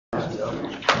Speaking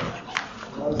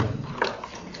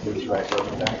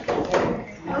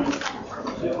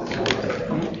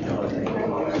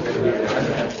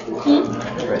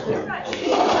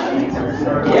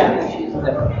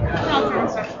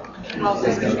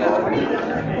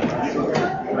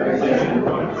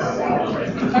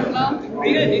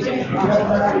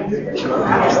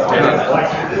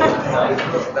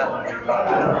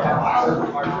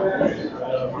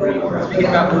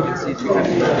about moving seats, we have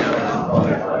to go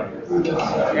down.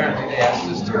 Apparently they asked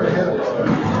us to.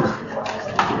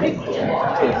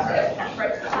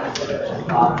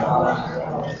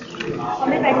 Well,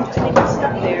 maybe I can just leave my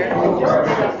stuff there and just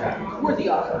for the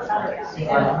office. Yeah.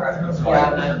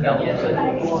 Then we have to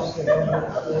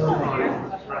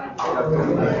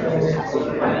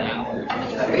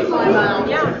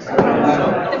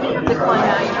climb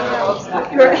out, you know,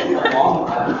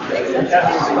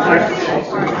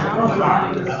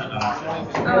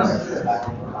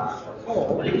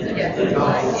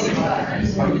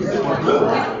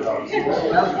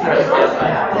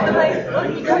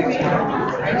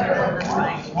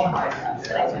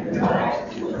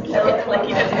 like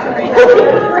you didn't agree.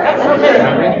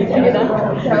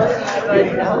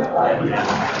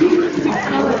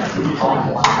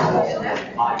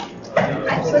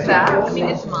 What's that? I mean,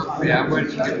 it's a month. Yeah, I'm going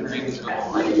to get rings. Even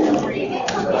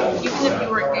if you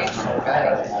were engaged, you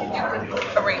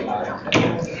could arrange.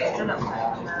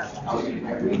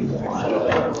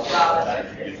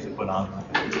 Put on.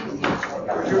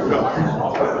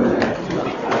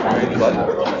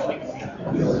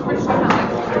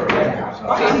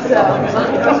 Planning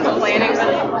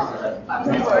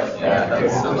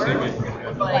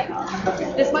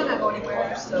this might not go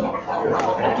anywhere, so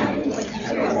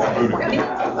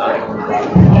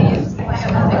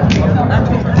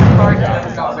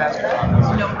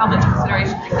how much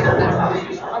consideration to give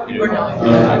them or no.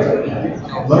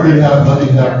 Let me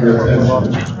have your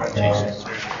attention.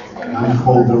 I'm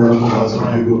Cole Durham, and those of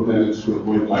you who have managed to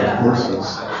avoid my courses.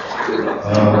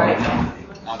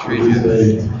 It is a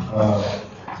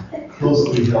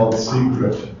closely held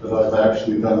secret that I've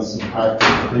actually done some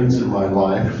practical things in my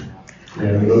life,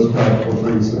 and those practical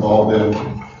things have all been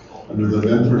under the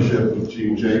mentorship of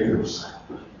Gene Jacobs.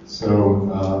 So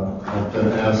I've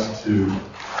been asked to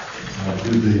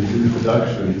do the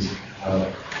introductions.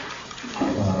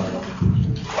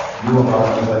 You are,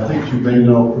 as I think you may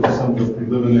know from some of the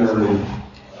preliminary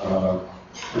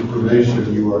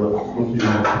information, you are looking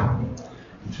at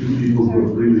two people who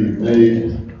have really made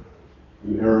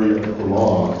the area of the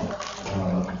law.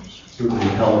 Certainly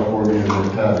California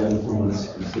has had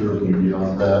influence considerably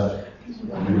beyond that.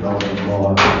 Redevelopment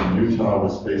law in Utah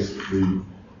was basically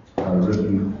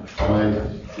written by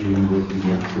Eugene working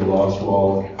with Phil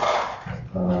Oswald,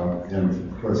 and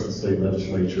of course the state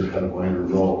legislature had a minor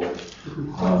role.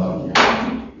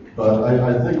 But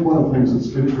I think one of the things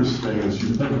that's interesting as you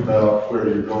think about where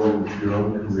you're going with your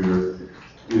own career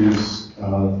is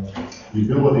the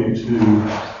ability to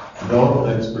develop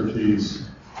expertise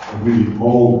and really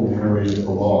mold an area of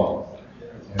the law.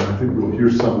 And I think we'll hear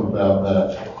some about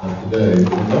that today.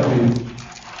 But let me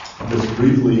just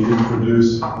briefly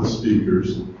introduce the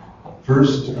speakers.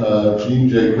 First, Gene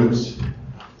Jacobs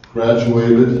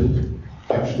graduated,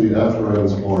 actually after I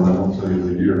was born, I won't tell you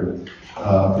the year,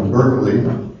 from Berkeley,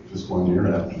 just 1 year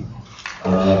after.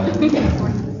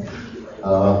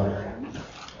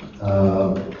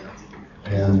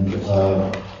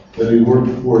 Then he worked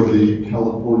for the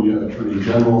California Attorney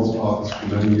General's office for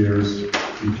many years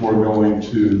before going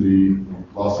to the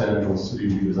Los Angeles City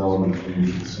Redevelopment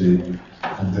Agency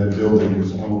and then building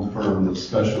his own firm that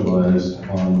specialized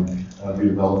on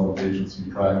redevelopment agency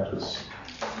practice.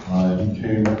 He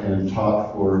came and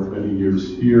taught for many years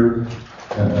here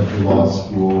at the law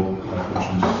school, which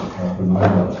is when I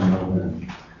got to know him.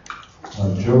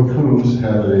 Joe Coomes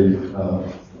had a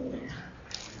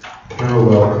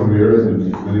parallel career in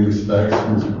many respects.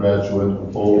 He was a graduate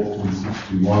of Holt in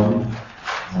 '61,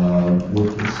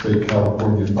 worked with the State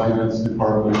California Finance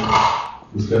Department,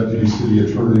 was deputy city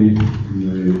attorney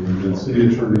and then city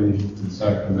attorney in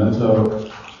Sacramento.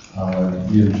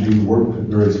 He and Gene worked at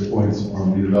various points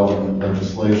on redevelopment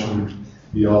legislation.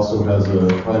 He also has a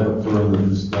private firm that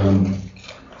has done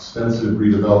extensive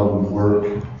redevelopment work,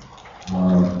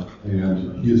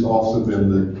 and he has also been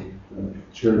the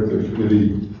chair of the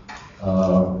committee.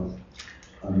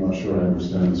 I'm not sure I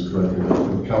understand this correctly,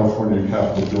 but the California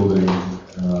Capitol Building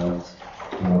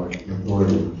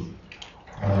Authority.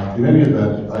 In any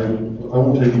event, I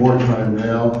won't take more time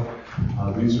now.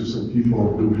 These are some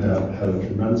people who have had a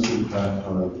tremendous impact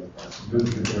on a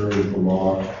significant area of the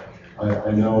law.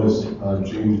 I know as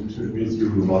Gene took me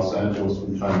through Los Angeles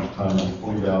from time to time and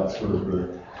pointed out sort of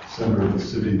the center of the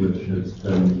city that has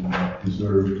been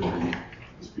preserved and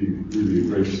it's been really a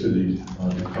great city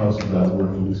because of that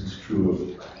work, and this is true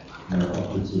of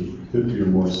upwards of 50 or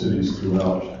more cities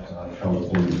throughout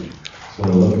California. So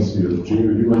let me see, Gene,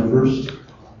 would you mind first?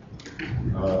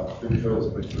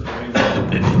 Intro, picture.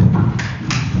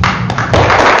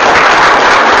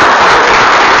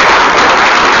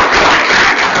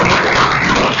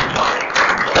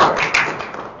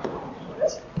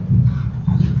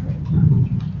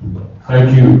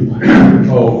 Thank you,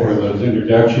 Cole, for those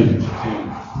introductions.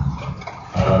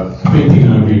 Speaking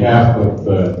on behalf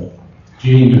of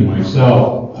Gene and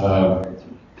myself,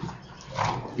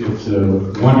 it's a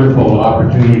wonderful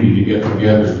opportunity to get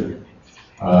together.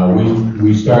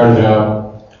 We started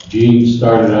out, Gene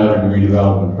started out in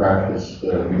redevelopment practice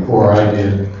before I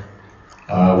did.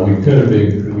 We could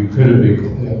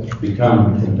have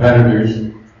become competitors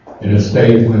in a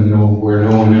state where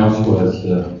no one else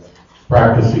was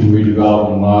practicing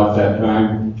redevelopment law at that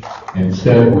time.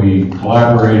 Instead, we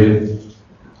collaborated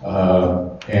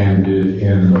and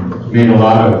made a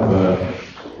lot of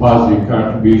positive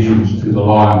contributions to the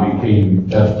law and became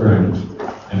best friends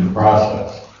in the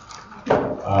process.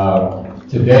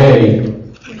 Today,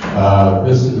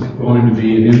 this is going to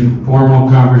be an informal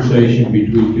conversation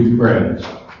between two friends.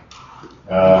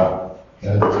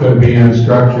 It's going to be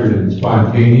unstructured and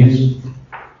spontaneous.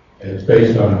 It's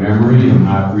based on memory and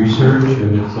not research,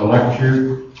 and it's a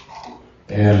lecture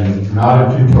and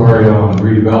not a tutorial on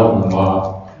redevelopment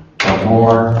law, but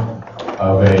more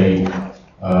of a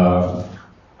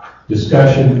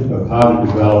discussion of how to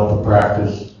develop a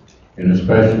practice in a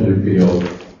specialty field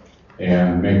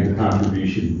and make a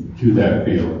contribution to that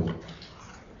field.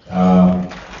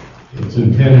 It's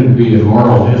intended to be an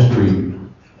oral history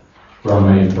from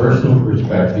a personal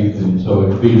perspective, and so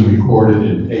it's being recorded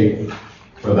and taped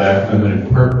for that limited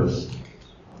purpose.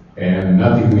 And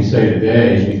nothing we say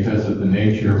today, because of the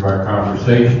nature of our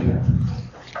conversation,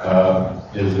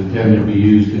 is intended to be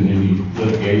used in any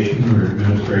litigation or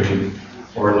administrative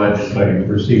or legislative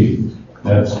proceedings.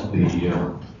 That's the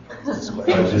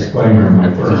disclaimer my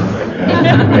firm has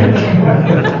to make.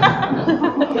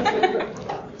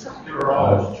 You were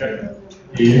always checking.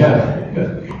 Yeah,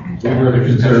 we were the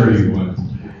conservative ones.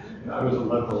 I was a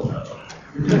liberal.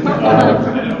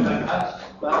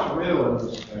 That's real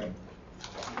interesting.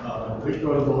 We go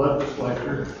to the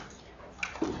legislature,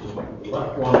 the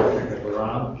left one will kick us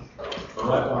around, the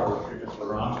right one will kick us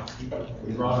around.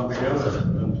 We brought them together, and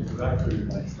that's exactly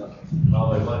how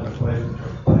the legislation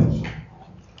took place.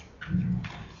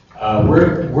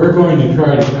 We're going to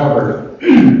try to cover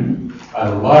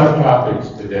a lot of topics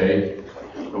today,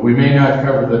 but we may not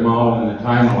cover them all in the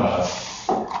time allowed.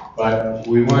 But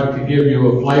we want to give you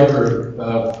a flavor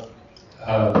of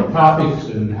the topics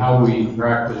and how we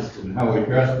practice and how we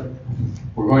address them.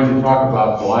 We're going to talk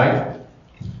about blight,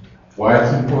 why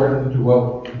it's important to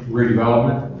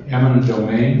redevelopment, eminent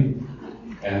domain,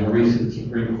 and the recent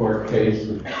Supreme Court case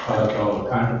that caused all the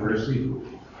controversy.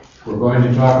 We're going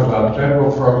to talk about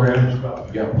federal programs.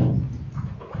 Yep.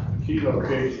 Kilo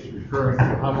case is referring to,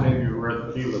 how many of you read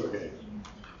the Kilo case?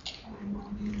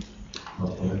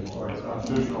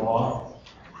 Constitutional law.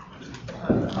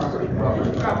 Property.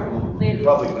 You're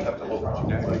probably going to have to hold on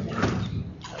to that.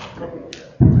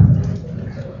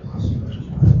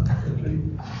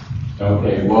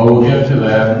 Okay, well, we'll get to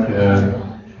that.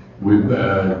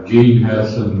 Gene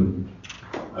has some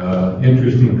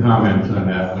interesting comments on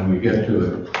that when we get to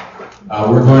it.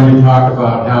 We're going to talk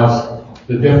about how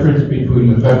the difference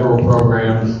between the federal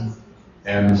programs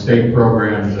and the state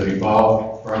programs that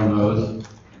evolve from those.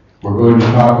 We're going to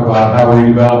talk about how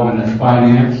redevelopment is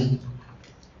financed.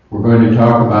 We're going to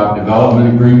talk about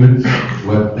development agreements,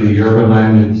 what the Urban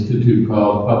Land Institute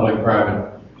calls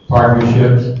public-private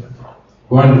partnerships.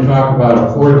 We're going to talk about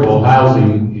affordable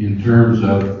housing in terms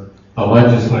of the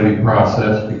legislative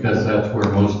process, because that's where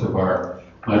most of our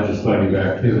legislative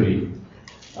activity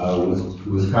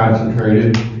was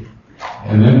concentrated.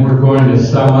 And then we're going to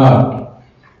sum up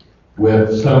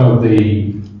with some of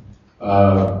the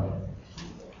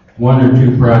one or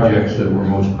two projects that we're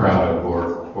most proud of,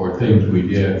 or things we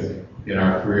did in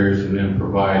our careers, and then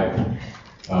provide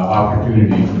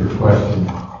opportunities for questions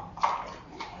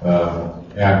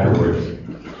afterwards.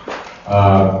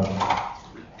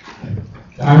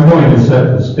 I'm going to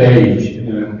set the stage,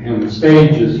 and the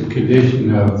stage is a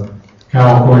condition of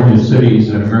California cities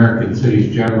and American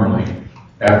cities generally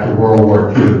after World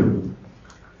War II.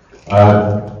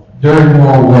 During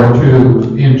World War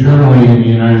II, internally in the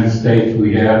United States,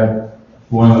 we had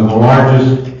one of the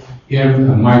largest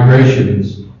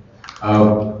migrations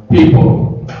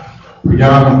people,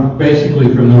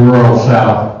 basically from the rural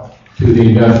south to the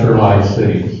industrialized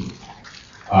cities.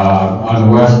 On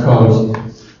the West Coast,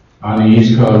 on the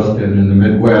East Coast, and in the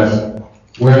Midwest,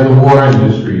 where the war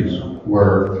industries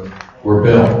were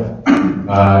built.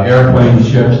 Airplanes,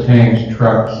 ships, tanks,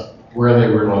 trucks, where they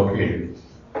were located.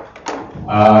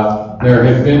 There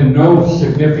had been no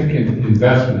significant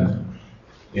investment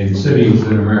in cities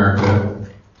in America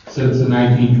since the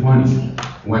 1920s.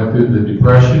 Went through the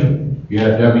Depression, you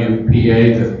had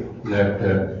WPA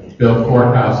that built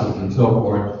courthouses and so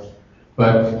forth,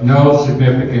 but no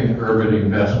significant urban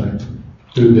investment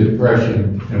through the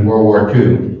Depression and World War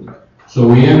II. So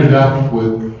we ended up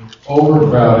with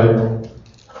overcrowded,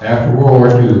 after World War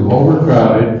II,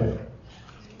 overcrowded,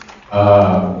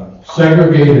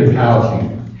 segregated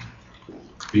housing,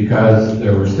 because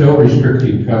there were still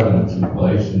restrictive covenants in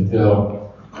place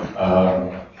until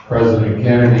President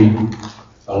Kennedy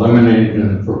eliminated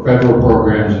them for federal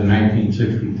programs in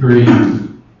 1963,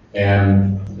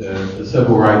 and the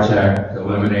Civil Rights Act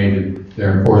eliminated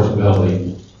their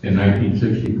enforceability in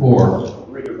 1964.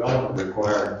 Redevelopment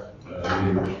required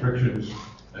the restrictions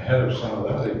ahead of some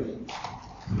of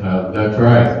that. That's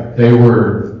right. They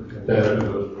were,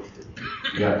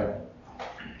 yeah.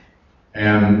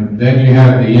 And then you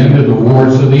had the end of the war.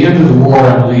 So the end of the war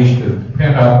unleashed a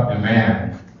pent-up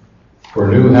demand for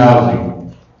new housing,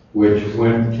 which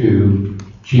went to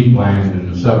cheap land in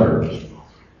the suburbs.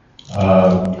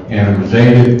 And it was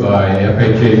aided by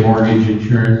FHA mortgage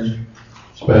insurance,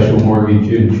 special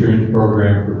mortgage insurance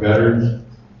program for veterans,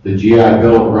 the GI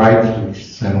Bill of Rights, which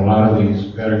sent a lot of these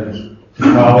veterans to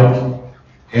college,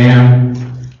 and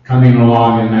coming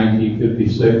along in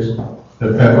 1956,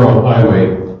 the Federal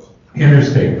Highway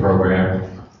Interstate Program,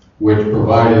 which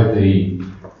provided the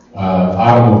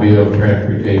automobile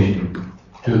transportation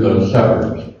to those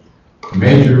suburbs.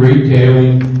 Major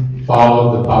retailing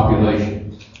followed the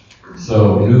population.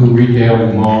 So new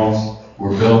retailing malls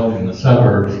were built in the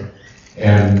suburbs,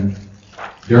 and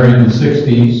during the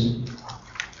 60s,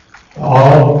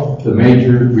 all the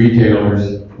major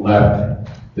retailers left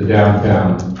the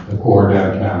downtown, the core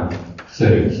downtown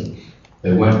cities.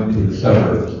 They went to the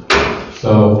suburbs.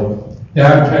 So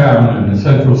downtown and the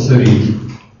central cities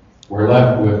were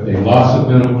left with a loss of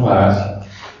middle class,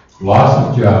 loss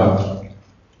of jobs,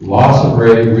 loss of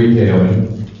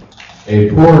retailing, a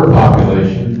poorer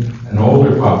population, an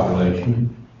older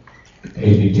population,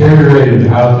 a deteriorated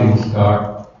housing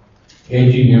stock,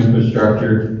 aging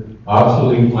infrastructure,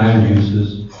 obsolete land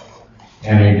uses,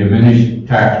 and a diminished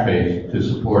tax base to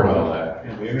support all that.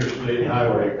 And the interstate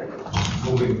highway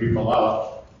moving people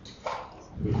out.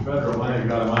 The federal money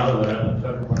got them out of there, and the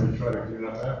federal money tried to clean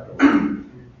up afterwards.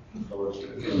 So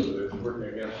it's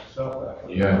working against itself.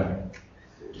 Yeah.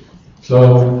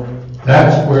 So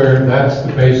that's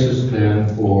the basis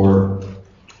then for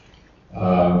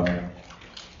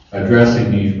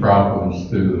addressing these problems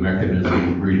through the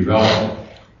mechanism of redevelopment.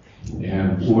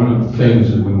 And one of the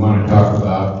things that we want to talk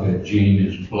about, Gene,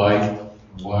 is blight.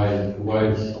 Why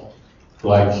is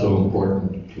blight so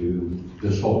important to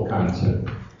this whole concept?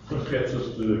 This gets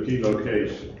us to the Kilo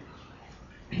case.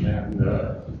 And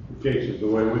the case is the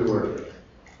way we work.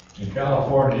 In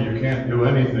California, you can't do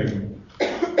anything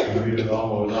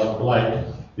without blight,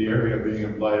 the area being a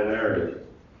blighted area.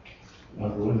 I'll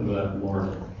go into that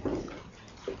more.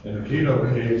 In the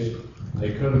Kilo case,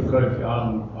 they couldn't cut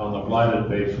on the blighted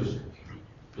basis.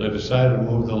 They decided to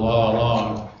move the law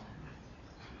along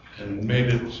and made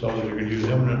it so that you could use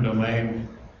eminent domain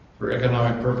for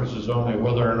economic purposes only,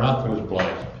 whether or not there was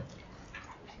blight.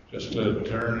 Just to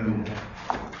turn and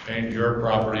change your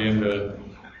property into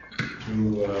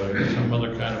some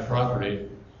other kind of property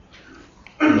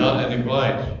without any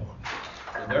blight.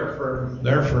 And their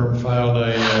firm filed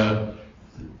an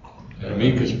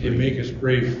amicus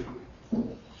brief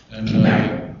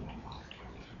and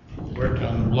worked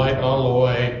on the blight all the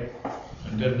way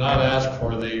and did not ask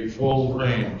for the full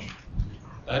range.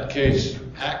 That case,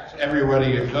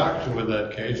 everybody you talk to with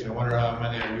that case, I wonder how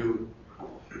many of you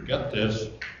get this,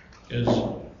 is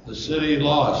the city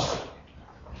lost.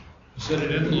 The city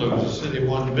didn't lose, the city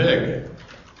won big.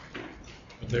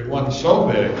 But they won so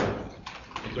big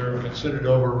that they're considered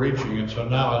overreaching, and so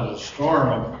now there's a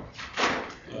storm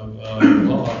of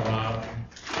law around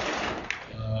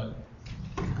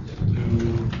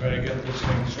to try to get this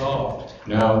thing solved.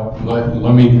 Now,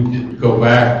 let me go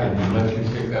back and let you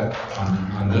pick up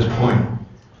on this point.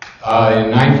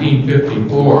 In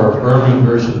 1954, Berman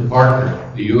versus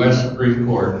Parker, the U.S. Supreme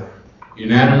Court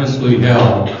unanimously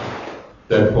held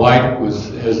that blight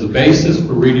was, as the basis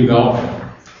for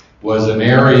redevelopment, was an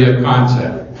area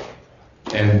concept.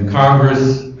 And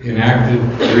Congress enacted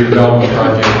a redevelopment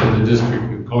project in the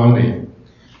District of Columbia.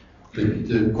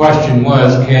 The question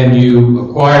was, can you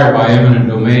acquire by eminent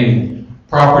domain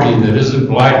property that isn't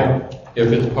blighted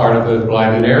if it's part of a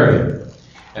blighted area?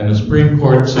 And the Supreme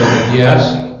Court said,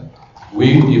 yes,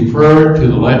 we defer to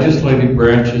the legislative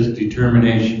branch's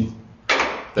determination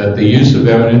that the use of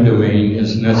eminent domain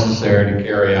is necessary to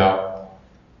carry out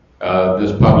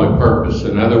this public purpose.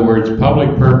 In other words,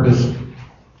 public purpose,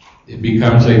 it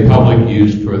becomes a public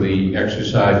use for the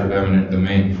exercise of eminent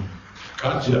domain.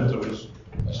 Concept that was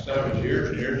established years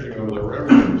and years ago with the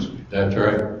railroads. That's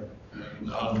right.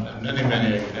 And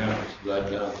many examples of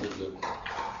that down to the.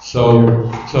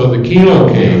 So the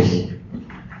Kelo case,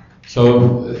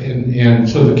 so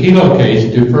the Kelo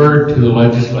case deferred to the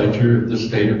legislature of the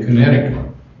state of Connecticut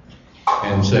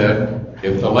and said,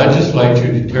 if the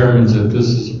legislature determines that this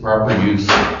is a proper use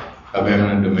of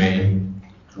eminent domain,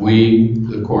 we,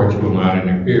 the courts, will not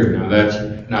interfere. Now that's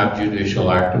not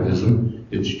judicial activism,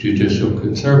 it's judicial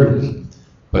conservatism.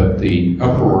 But the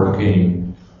uproar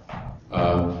came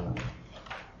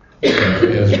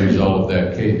as a result of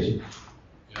that case.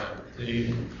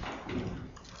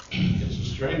 It's a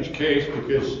strange case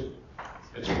because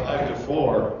it's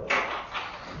 5-4,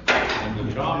 and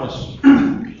the Thomas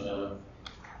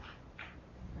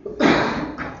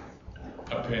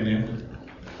opinion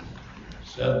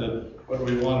said that what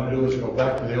we want to do is go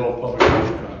back to the old public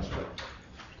use concept.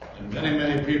 And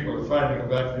many people are fighting to go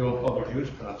back to the old public use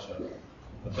concept,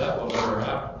 but that will never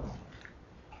happen.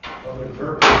 Public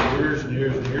purpose years and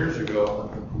years and years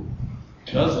ago,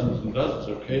 dozens and dozens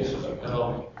of cases have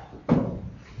held.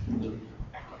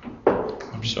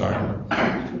 I'm sorry.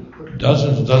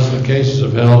 Dozens and dozens of cases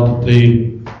have held that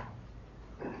the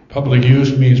public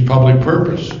use means public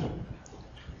purpose.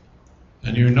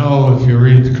 And you know, if you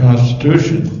read the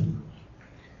Constitution,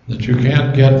 that you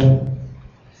can't get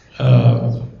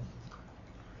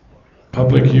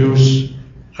public use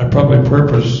or public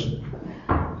purpose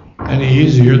any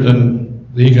easier than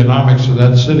the economics of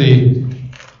that city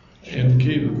in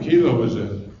Kelo was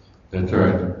in. That's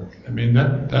right. I mean,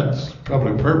 that's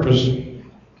public purpose.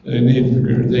 They needed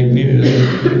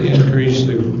to increase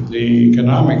the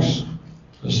economics of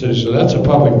the city, so that's a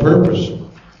public purpose.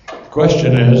 The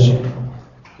question is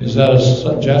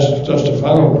that just a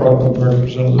federal public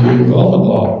purpose under the redevelopment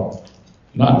law,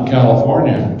 not in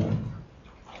California?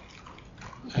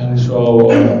 And so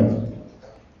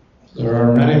there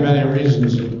are many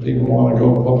reasons that people want to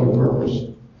go public purpose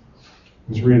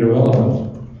with redevelopment.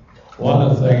 One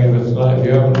of the things, if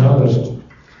you haven't noticed,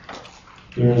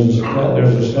 there's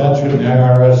a statute in the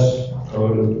IRS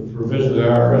code, a provision of the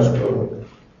IRS code,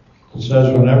 that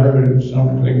says whenever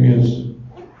something is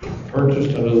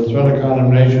purchased under the threat of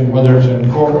condemnation, whether it's in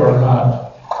court or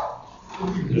not,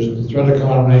 the threat of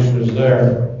condemnation is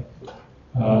there.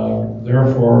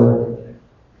 Therefore,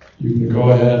 you can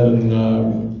go ahead and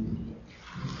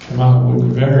come out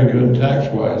with very good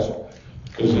tax-wise.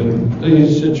 Because in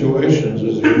these situations,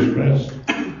 as you experienced,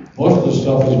 most of the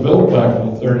stuff was built back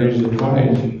in the 30s and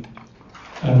 20s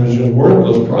and was just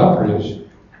worthless properties.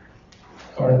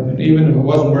 Or even if it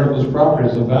wasn't worthless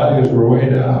properties, the values were way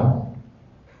down.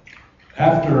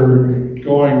 After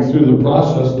going through the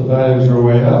process, the values are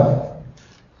way up.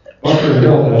 Bunker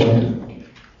Hill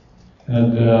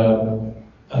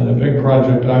had a big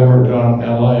project I worked on in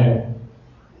LA.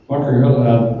 Bunker Hill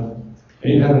had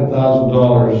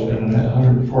 $800,000 in a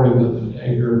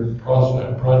 140-acre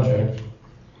project,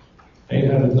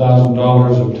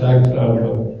 $800,000 of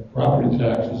property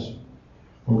taxes.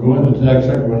 We'll go into tax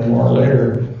increment more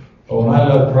later, but when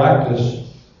I left practice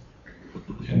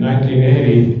in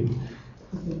 1980,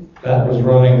 that was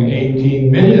running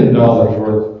 $18 million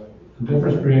worth. The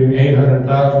difference between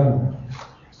 800,000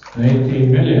 and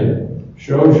 18 million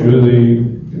shows you the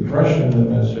depression in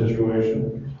that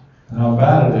situation and how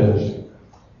bad it is.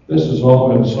 This has all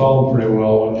been solved pretty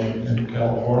well in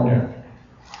California.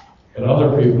 But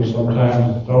other people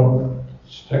sometimes don't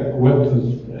stick with the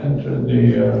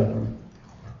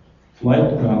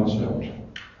flight concept.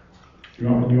 You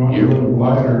want to go a little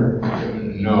wider?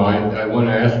 No, I want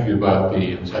to ask you about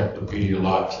the encyclopedia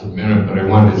lots in a minute, but I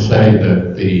wanted to say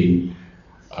that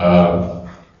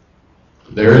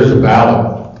there is a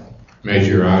ballot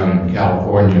measure on in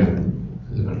California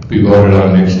to be voted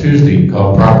on next Tuesday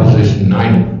called Proposition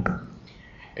 90.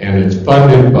 And it's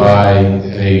funded by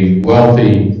a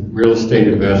wealthy real estate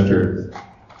investor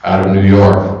out of New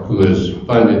York who has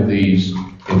funded these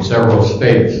in several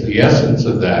states. The essence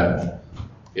of that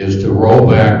is to roll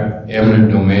back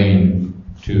eminent domain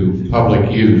to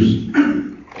public use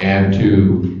and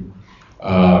to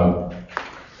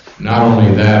not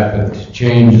only that, but to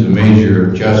change the measure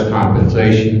of just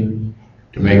compensation,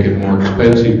 to make it more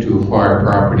expensive to acquire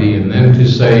property, and then to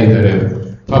say that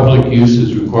if public use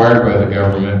is required by the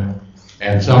government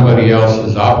and somebody else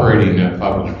is operating that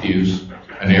public use,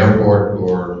 an airport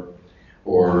or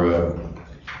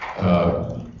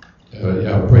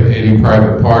any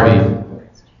private party,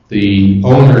 the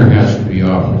owner has to be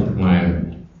offered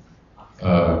land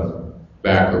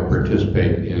back or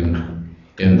participate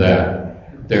in that.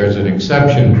 There's an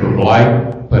exception for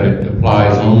blight, but it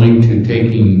applies only to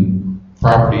taking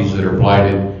properties that are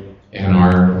blighted and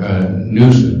are a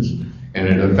nuisance, and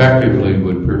it effectively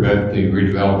would prevent the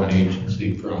redevelopment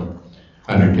agency from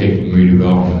undertaking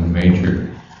redevelopment in a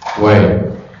major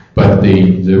way. But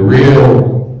the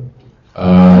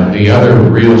other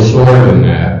real sword in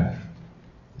that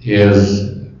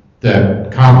is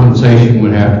that compensation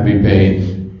would have to be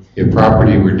paid if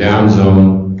property were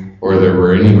downzoned or there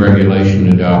were any regulation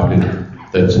adopted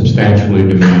that substantially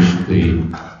diminished the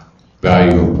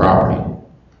value of property.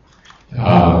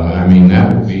 I mean,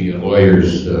 that would be a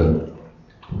lawyer's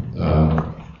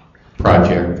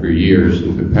project for years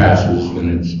if it passes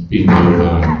and it's being voted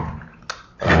on.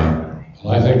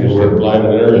 Well, I think it's the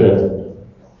blighted area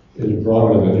is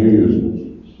broader than you use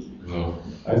it. Well,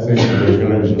 I think there's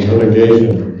going to be some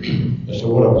litigation as to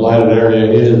what a blighted area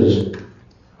is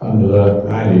under the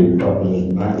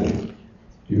Proposition 90.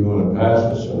 You want to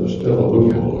pass it, so there's still a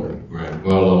loophole there. right.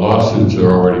 Well, the lawsuits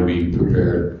are already being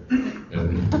prepared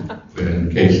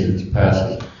in case it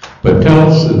passes. But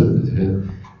tell us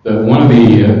that one of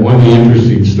the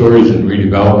interesting stories in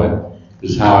redevelopment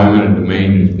is how eminent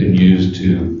domain has been used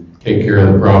to take care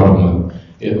of the problem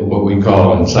of what we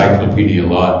call encyclopedia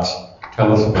lots.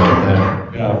 Tell us about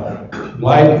that. Yeah,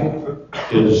 blight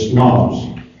is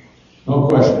slums. No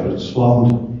question, it's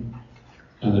slummed,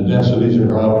 and the densities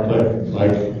are up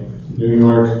like New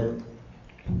York.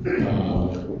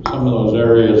 Some of those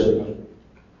areas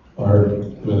are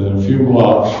within a few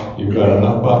blocks. You've got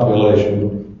enough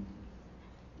population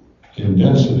in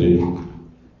density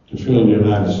to fill the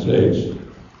United States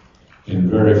in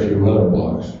very few other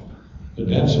blocks. The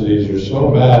densities are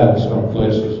so bad in some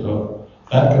places, so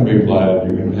that can be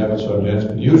blighted. You can have it so dense.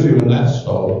 But usually when that's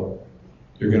so,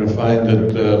 you're going to find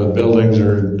that the buildings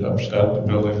are upset, the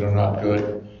buildings are not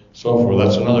good, so forth.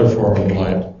 That's another form of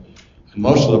blight. And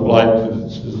most of the blight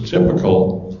that's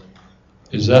typical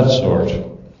is that sort.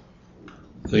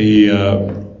 This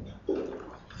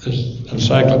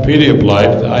encyclopedia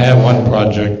blight, I have one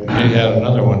project, and he had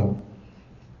another one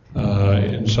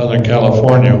in Southern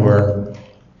California where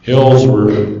hills were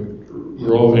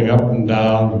roving up and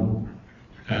down,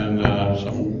 and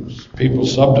some people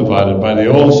subdivided by the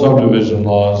old subdivision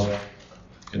laws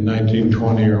in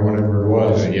 1920 or whatever it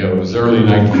was. Yeah, it was early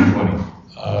 1920.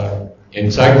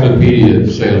 Encyclopedia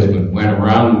salesmen went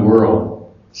around the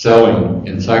world selling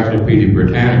Encyclopedia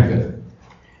Britannica,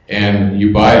 and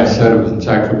you buy a set of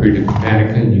Encyclopedia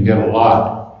Britannica and you get a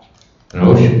lot, an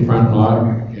oceanfront lot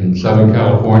in Southern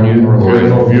California or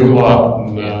a view lot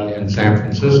in San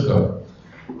Francisco.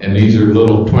 And these are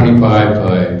little 25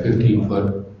 by 15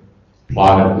 foot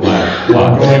plotted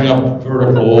lots. Going up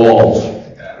vertical walls.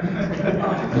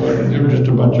 They were just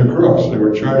a bunch of crooks. They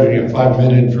were charging you $5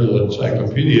 million for the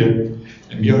encyclopedia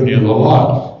and giving you the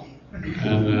lot.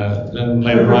 And then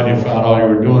later on you found all you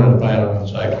were doing was buying an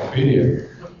encyclopedia.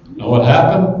 Know what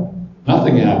happened?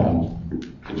 Nothing happened.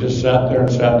 It just sat there,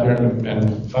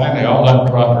 and finally all that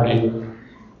property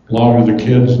belonged to the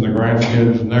kids and the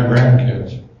grandkids and their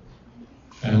grandkids.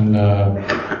 And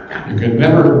you could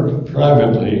never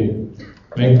privately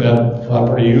make that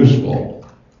property useful.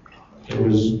 It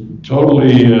was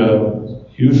totally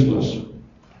useless.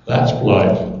 That's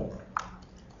blight.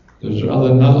 There's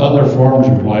other forms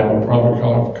of blight we'll probably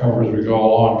cover as we go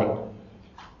along,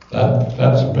 but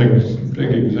that's a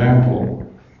big example.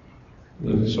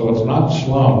 So it's not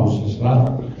slums, it's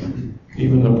not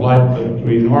even the blight that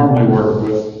we normally work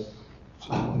with.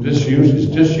 It's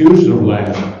disuse of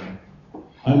land,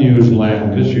 unused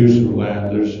land, disuse of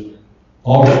land. There's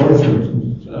all sorts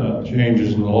of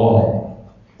changes in the law.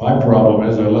 My problem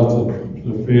is I left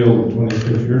the field 26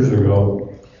 years ago.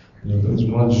 There's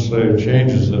legislative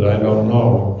changes that I don't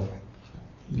know.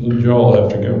 Joe will have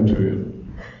to give them to you.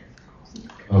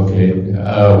 Okay.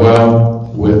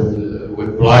 Well, with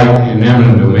blight and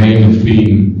eminent domain as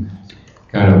being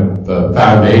kind of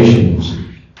foundations,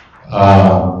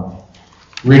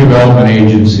 redevelopment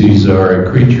agencies are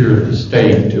a creature of the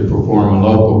state to perform a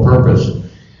local purpose,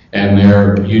 and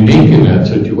they're unique in that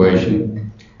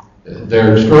situation.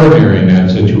 They're extraordinary in that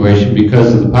situation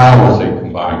because of the powers they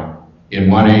combine in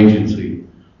one agency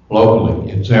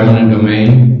locally. It's eminent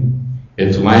domain,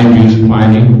 it's land use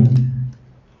planning,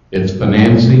 it's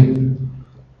financing,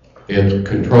 it's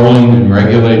controlling and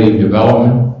regulating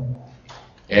development,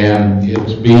 and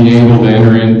it's being able to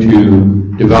enter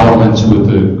into developments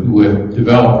with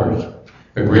developers,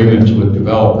 agreements with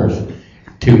developers,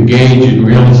 to engage in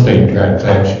real estate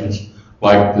transactions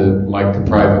like the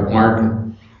private market.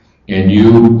 And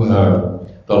you,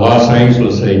 the Los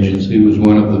Angeles agency was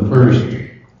one of the first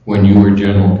when you were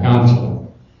general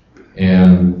counsel.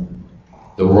 And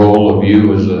the role of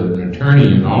you as an attorney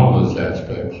in all of those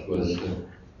aspects was an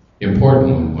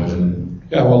important one, wasn't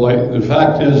it? Yeah, well, the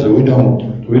fact is that we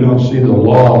don't see the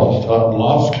law as taught in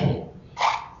law school.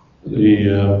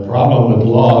 The problem with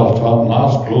law as taught in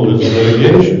law school is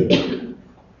litigation.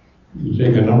 You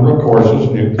take a number of courses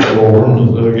and you go over them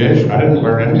with litigation. I didn't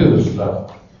learn any of this stuff.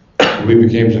 We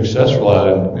became successful at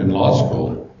it in law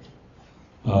school.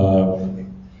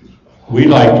 We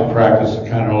like to practice the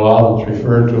kind of law that's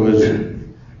referred to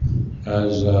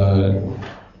as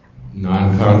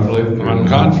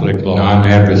non-conflict law.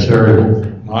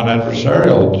 Non-adversarial.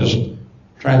 Non-adversarial, just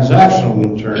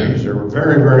transactional attorneys. They're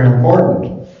very, very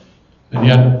important. And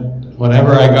yet,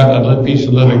 whenever I got a piece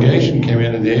of litigation came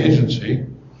into the agency,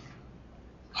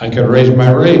 I could raise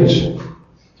my rates.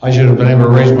 I should have been able to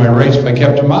raise my rates if I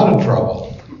kept them out of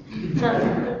trouble.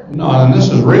 No, and this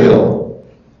is real.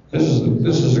 This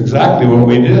is exactly what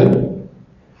we did.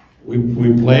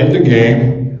 We played the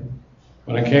game.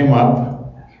 When it came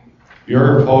up,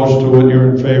 you're opposed to it,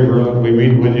 you're in favor of it, we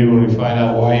meet with you and we find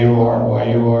out why you are,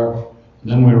 and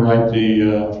then we write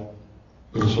the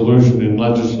solution in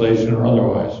legislation or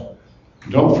otherwise.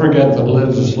 Don't forget that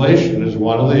legislation is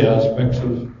one of the aspects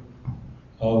of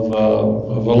a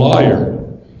lawyer.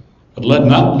 But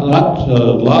not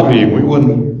lobbying.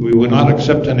 We would not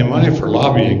accept any money for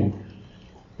lobbying.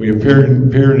 We appeared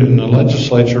in the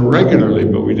legislature regularly,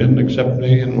 but we didn't accept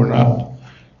any, and we're not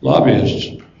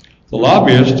lobbyists. The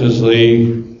lobbyist is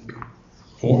the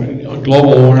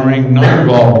global warming,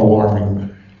 non-global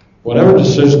warming. Whatever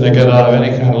decision they get out of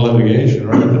any kind of litigation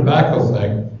or the tobacco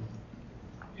thing,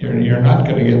 you're not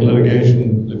going to get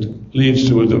litigation that leads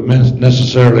to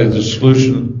necessarily the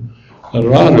solution that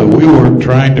it ought to. We were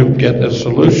trying to get a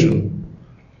solution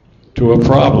to a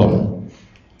problem,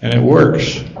 and it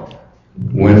works.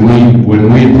 When we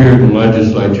appeared in the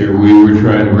legislature, we were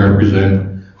trying to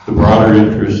represent the broader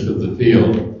interest of the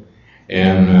field.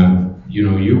 And,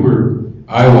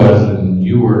 I was, and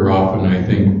you were often, I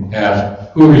think,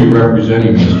 asked, who are you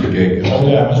representing, Mr. Jacobs? Oh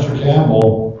yeah, Mr.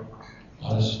 Campbell,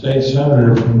 a state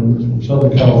senator from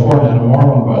Southern California, and a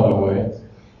Mormon, by the way,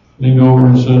 leaned over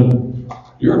and said,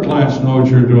 your clients know what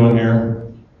you're doing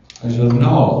here. I said,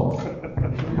 no.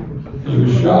 He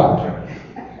was shocked.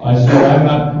 I said, I'm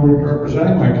not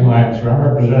representing my clients, I'm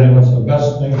representing what's the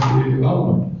best thing for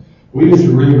redevelopment. We used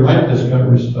to rewrite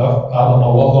discovery stuff out on the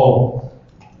wall,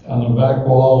 on the back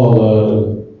wall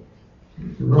of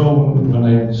the room when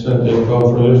they said they'd go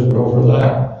for this, go for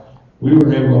that. We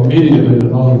were able immediately to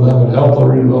know that that would help the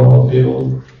redevelopment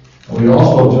field. And we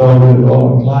also tell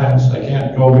redevelopment clients they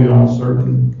can't go beyond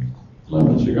certain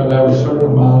limits. You got to have a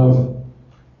certain amount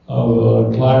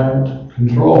of client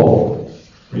control,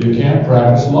 or you can't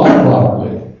practice law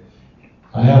properly.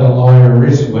 I had a lawyer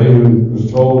recently who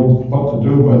was told what to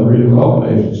do by the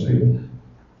redevelopment agency,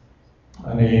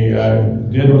 and he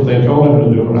did what they told him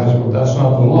to do, and I said, well, that's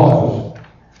not the law.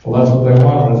 He said, well, that's what they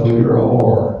wanted. I said, you're a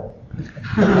whore.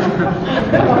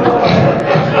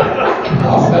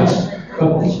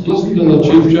 But listen to the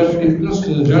Chief Justice,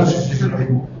 listen to the Justice,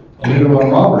 Alito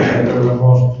and Roberts.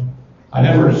 I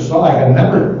never saw, I could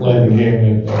never play the game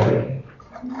they played.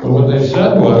 But what they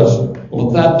said was, well,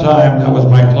 at that time, that was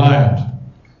my client.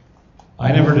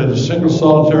 I never did a single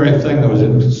solitary thing that was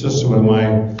inconsistent with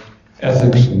my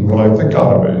ethics and what I think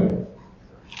ought to be.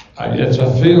 It's a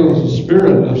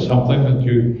spirit of something that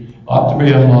you ought to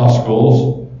be in law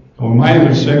schools, and we might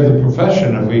even save the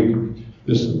profession if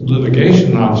this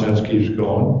litigation nonsense keeps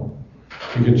going.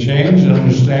 You can change and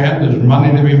understand there's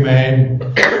money to be made,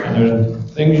 and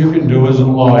there's things you can do as a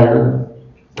lawyer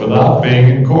without being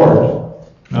in court.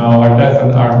 Now,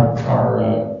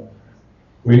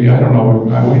 we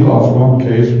lost one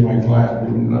case and my client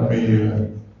wouldn't let me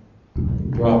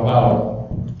drop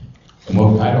out.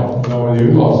 Well, I don't know whether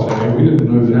you lost any. We didn't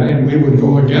lose any. We would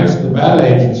go against the bad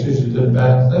agencies who did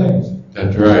bad things.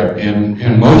 That's right.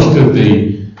 And most of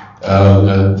the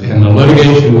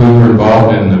litigation we were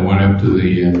involved in that went up to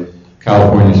the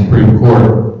California Supreme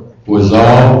Court was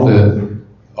all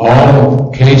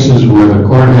cases where the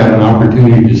court had an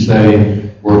opportunity to say,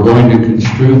 we're going to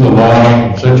construe the law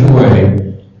in such a way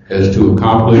as to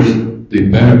accomplish the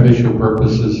beneficial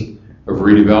purposes of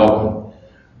redevelopment.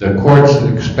 The courts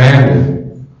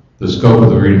expanded the scope of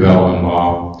the redevelopment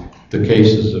law, the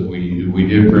cases that we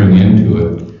did bring into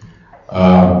it.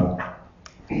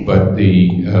 But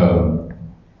the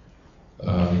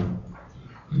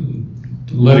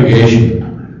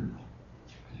litigation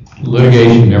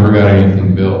never got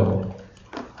anything built,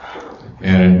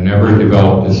 and it never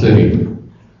developed the city.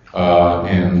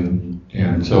 And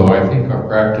so I think our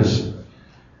practice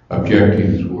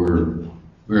objectives were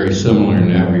very similar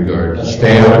in that regard. To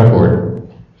stay out of court.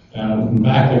 And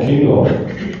back to Kilo.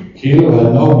 Kilo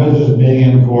had no business being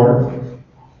in court.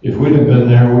 If we'd have been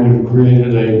there, we'd have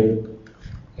created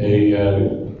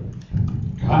a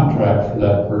contract for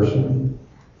that person,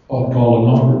 what's called a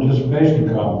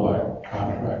non-participation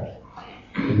contract,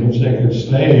 in which they could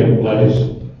stay in place.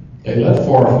 They let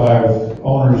 4 or 5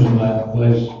 owners in that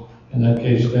place, in that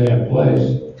case, stay in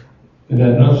place. They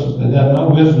had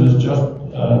no business just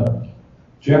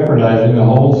jeopardizing the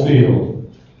whole field.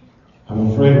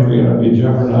 I'm afraid we're going to be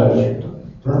jeopardized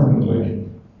permanently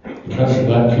because of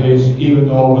that case, even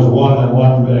though it was one and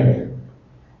one big.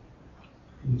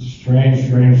 It's a strange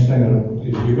thing.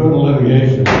 If you go to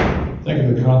litigation, think of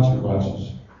the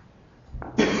consequences.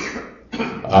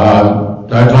 I'd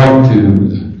like to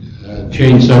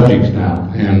change subjects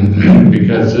now, and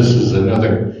because this is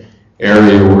another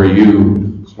area where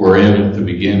you were in at the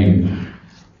beginning,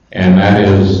 and that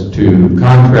is to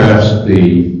contrast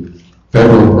the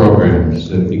federal programs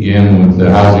that began with the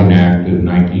Housing Act of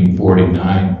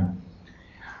 1949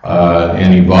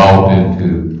 and evolved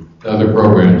into other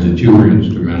programs that you were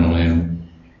instrumental in,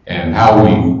 and how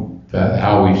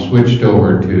we switched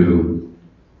over to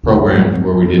programs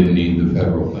where we didn't need the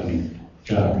federal funding.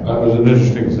 Yeah, that was an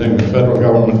interesting thing. The federal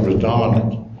government was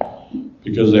dominant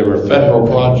because they were federal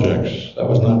projects. That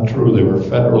was not true. They were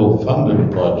federal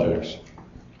funded projects.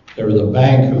 They were the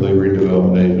bank of the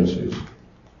redevelopment agencies.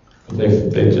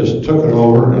 They just took it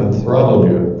over and throttled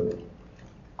you.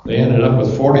 They ended up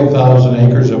with 40,000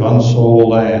 acres of unsold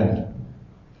land.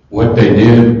 What they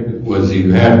did was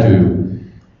you had to,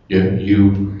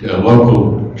 a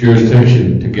local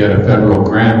jurisdiction to get a federal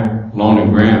grant, loan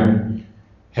and grant,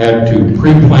 had to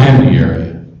pre-plan the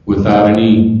area without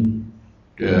any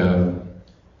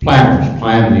planners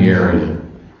plan the area.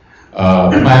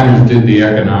 Planners did the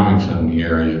economics on the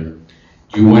area.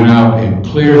 You went out and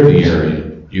cleared the area.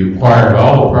 You acquired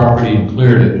all the property and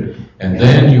cleared it, and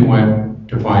then you went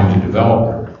to find a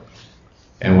developer.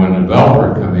 And when a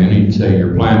developer come in, he'd say,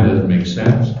 your plan doesn't make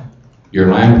sense.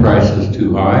 Your land price is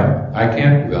too high. I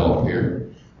can't develop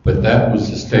here. But that was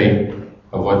the state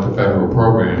of what the federal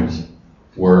programs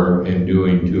were in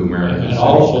doing to American cities. And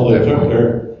also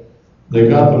they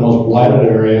got the most blighted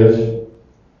areas,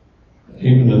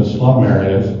 even in slum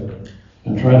areas,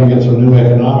 and tried to get some new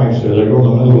economics there. They go in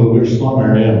the middle of a big slum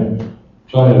area and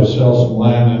try to sell some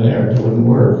land in there. It wouldn't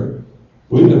work.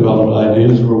 We developed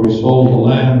ideas where we sold the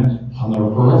land on the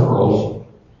peripherals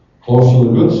close to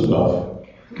the good stuff,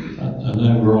 and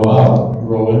then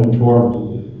grow in toward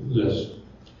this.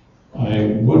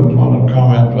 I wouldn't want to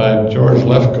comment by George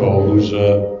Lefkoe, who's,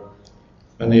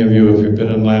 many of you, if you've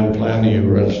been in land planning,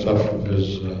 you've read stuff of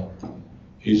his,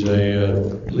 he's a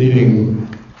leading,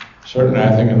 certainly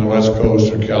I think in the West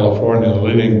Coast of California, the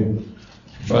leading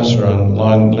professor on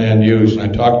land use. And I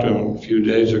talked to him a few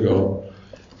days ago.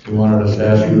 He wanted us to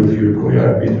ask you a few,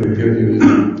 I'd be to give you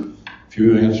a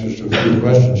few answers to a few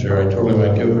questions here. I told him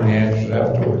I'd give him the answers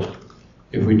afterwards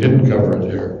if we didn't cover it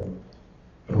here.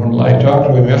 But when I talked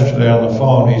to him yesterday on the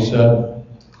phone, he said,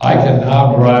 I can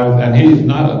now drive, and he was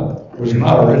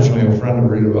not originally a friend of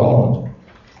redevelopment.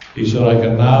 He said, I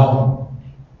can now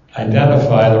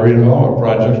identify the redevelopment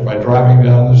projects by driving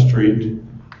down the street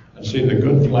and see the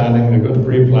good planning, the good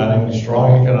pre-planning, the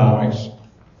strong economics.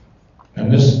 And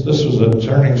this was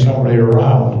turning somebody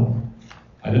around.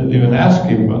 I didn't even ask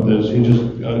him about this. He just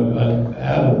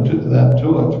added that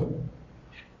to it.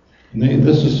 And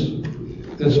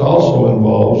this also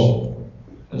involves,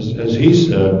 as he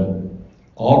said,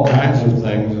 all kinds of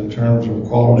things in terms of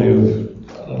quality of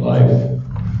life.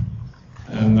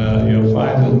 And you'll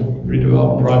find that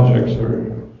redevelopment projects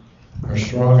are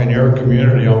strong in your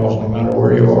community almost no matter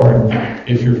where you are,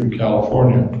 if you're from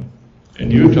California. And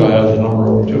Utah has a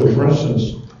number of them too. For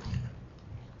instance,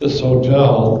 this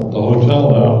hotel, the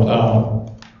hotel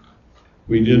downtown,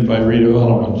 we did by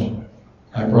redevelopment.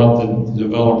 I brought the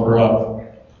developer up.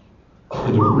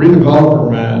 The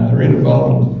redevelopment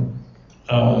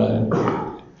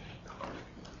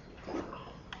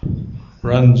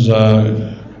runs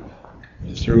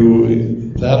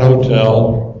through that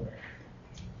hotel,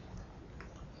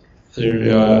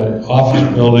 the office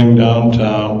building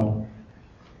downtown.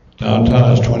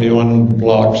 Downtown has 21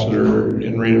 blocks that are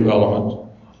in redevelopment.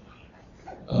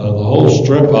 The whole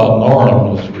strip out in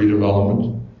Orem is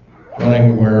redevelopment,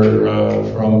 running where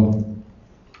from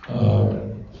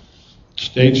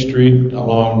State Street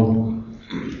along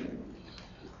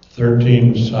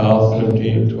 13 South,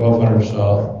 1200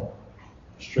 South,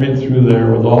 straight through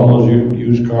there with all those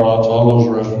used car lots, all those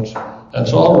restaurants.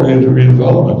 That's all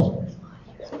redevelopment.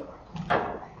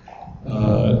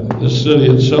 The city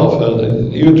itself,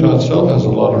 Utah itself has a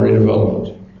lot of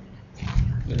redevelopment.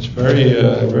 It's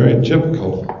very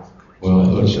typical.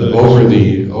 Well, over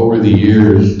the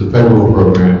years, the federal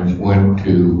programs went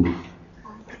from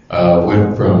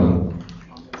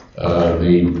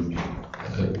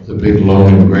the big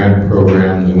loan and grant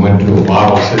program. They went to a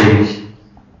model cities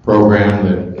program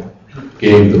that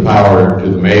gave the power to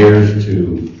the mayors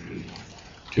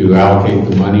to allocate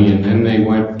the money, and then they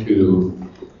went to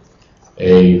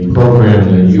a program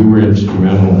that you were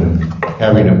instrumental in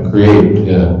having them create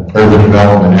urban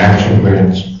development action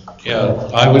grants. Yeah,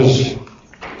 I was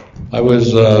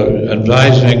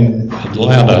advising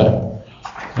Atlanta,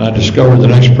 and I discovered the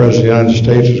next president of the United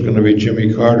States was going to be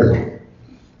Jimmy Carter.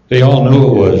 They all knew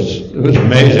it was. It was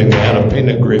amazing. They had a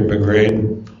peanut brigade,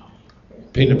 and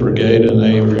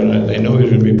they knew he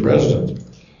was going to be president.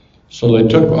 So they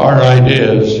took our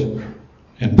ideas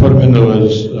and put them into a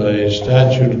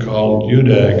statute called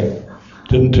UDAG.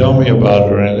 Didn't tell me about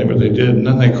it or anything, but they did. And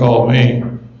then they called me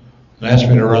and asked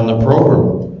me to run the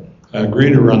program. I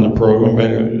agreed to run the program,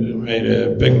 made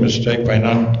a big mistake by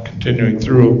not continuing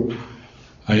through.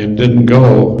 I didn't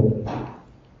go.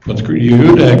 But the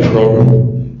UDAG program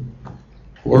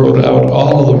worked out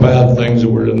all of the bad things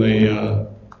that were in the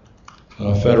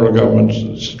federal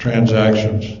government's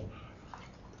transactions.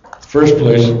 First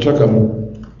place, it took them.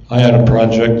 I had a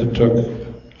project that took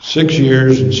 6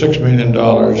 years and $6 million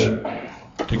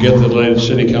to get the Adelaide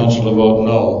City Council to vote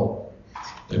no.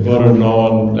 They voted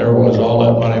no, and there was all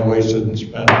that money wasted and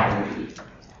spent.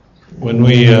 When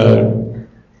we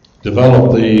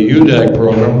developed the UDAG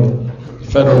program, the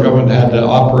federal government had to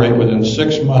operate within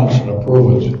 6 months and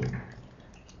approve it.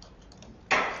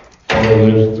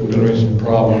 Although there's going to be some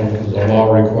problems because the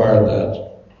law required that.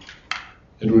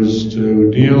 It was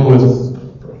to deal with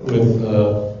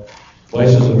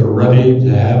places that are ready to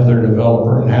have their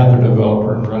developer and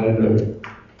ready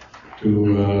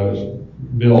to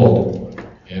build.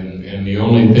 And the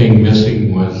only thing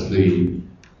missing was the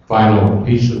final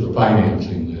piece of the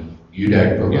financing that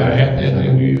UDAG provided. Yeah,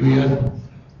 and we had,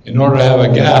 in order to have a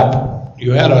gap,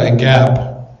 you had a gap.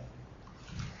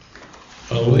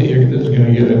 Well, this is going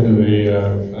to get into the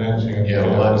financing. Yeah,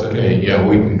 well, that's okay. Yeah,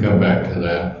 we can come back to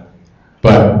that.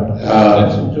 But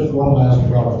that's just one last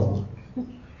problem.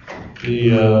 The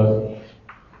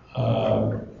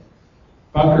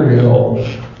Bunker Hill is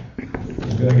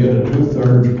going to get a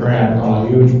 2/3 grant on a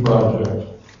huge project.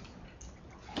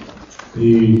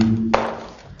 The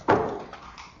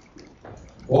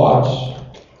Watts,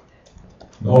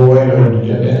 no way to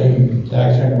get any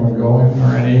tax income going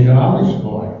or any economics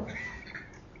going.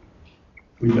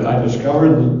 I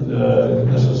discovered that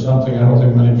this is something I don't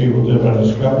think many people did, but I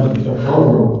discovered that the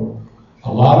program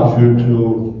allowed you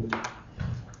to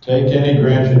take any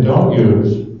grant you don't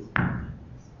use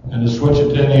and to switch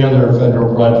it to any other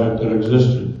federal project that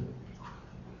existed.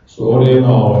 So what do you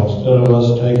know? Instead of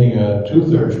us taking a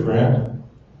 2/3 grant,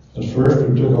 at first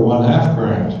we took a 1/2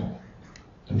 grant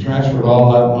and transferred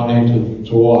all that money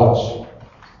to Watts.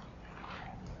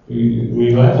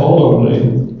 We ultimately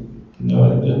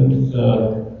didn't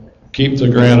keep the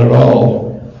grant at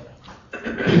all.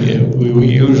 We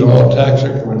used all tax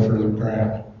increment for the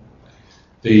grant.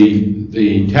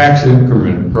 The tax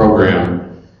increment program,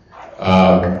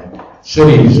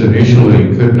 cities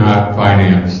initially could not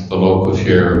finance the local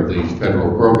share of these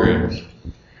federal programs,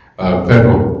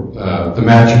 the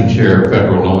matching share of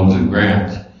federal loans and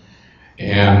grants.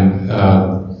 And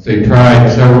they tried,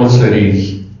 several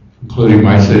cities, including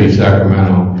my city,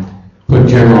 Sacramento, put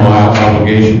general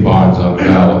obligation bonds on the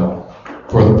ballot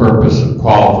for the purpose of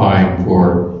qualifying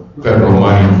for federal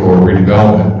money for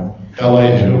redevelopment.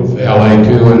 LA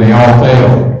too, and they all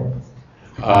failed.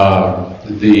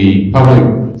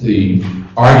 The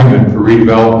argument for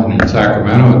redevelopment in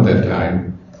Sacramento at that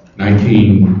time,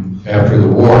 after the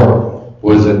war,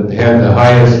 was that it had the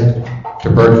highest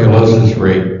tuberculosis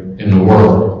rate in the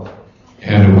world,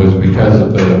 and it was because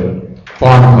of the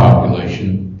farm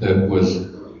population that was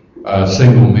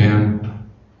single man,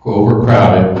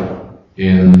 overcrowded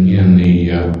in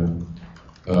the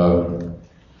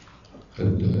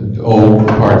old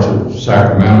parts of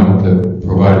Sacramento that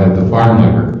provided the farm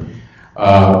labor.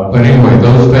 But anyway,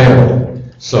 those failed.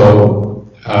 So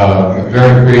a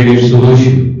very creative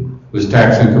solution was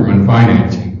tax increment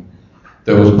financing.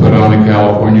 that was put on the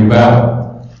California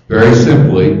ballot. Very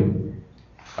simply,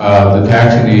 the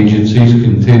taxing agencies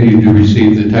continued to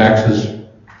receive the taxes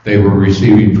they were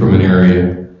receiving from an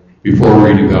area before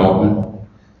redevelopment,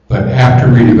 but after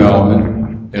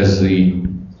redevelopment, as the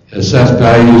assessed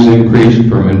values increased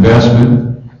from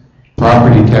investment,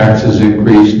 property taxes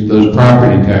increased, those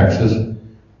property taxes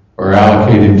are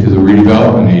allocated to the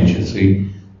redevelopment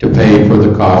agency to pay for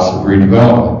the cost of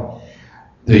redevelopment.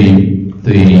 The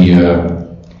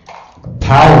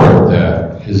power of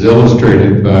that is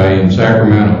illustrated by, in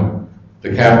Sacramento,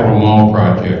 the Capitol Mall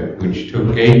project, which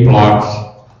took 8 blocks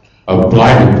of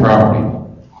blighted property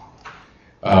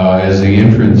as the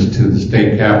entrance to the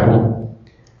state capitol,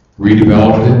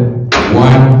 redeveloped it,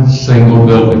 one single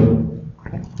building,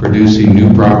 producing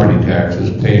new property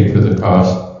taxes paid for the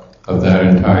cost of that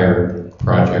entire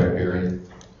project area.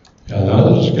 Yeah, now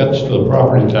this gets to the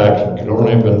property tax. It could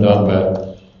only have been done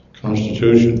by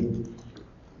Constitution.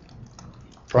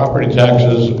 Property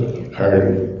taxes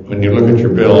are, when you look at your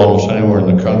bill almost anywhere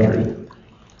in the country,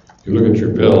 you look at your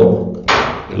bill,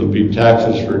 it'll be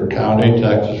taxes for county,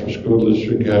 taxes for school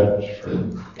district, taxes for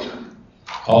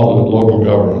all the local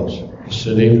governments, the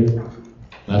city,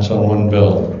 that's on one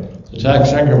bill. The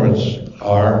tax increments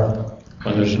are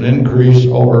when there's an increase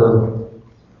over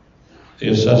the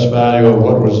assessed value of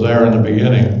what was there in the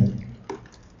beginning,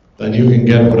 then you can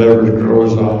get whatever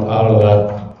grows out of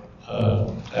that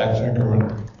tax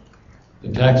increment. The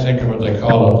tax increment, they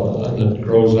call it, that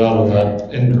grows out of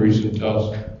that increase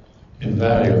in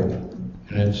value.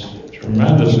 And it's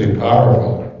tremendously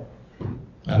powerful.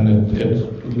 And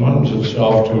it lends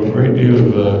itself to a great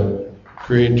deal of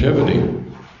creativity.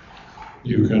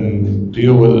 You can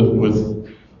deal with it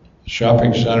with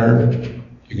shopping center.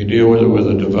 You can deal with it with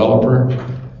a developer.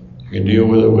 You can deal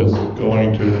with it with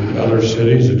going to other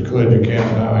cities. You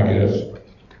can't now, I guess.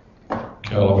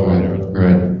 California.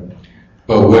 Right.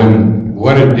 But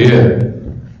what it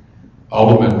did,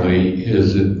 ultimately,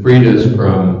 is it freed us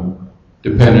from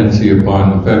dependency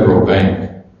upon the federal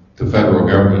bank, the federal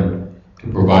government, to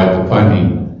provide the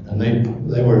funding. And they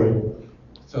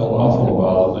felt awful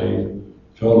about it.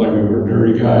 They felt like we were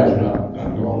dirty guys not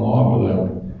going along with them.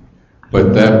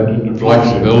 But that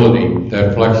flexibility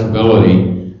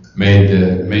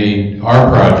made our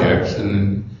projects,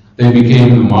 and they became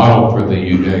the model for the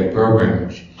UDEG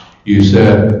programs. You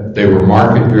said they were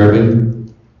market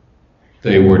driven,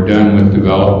 they were done with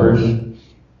developers,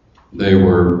 they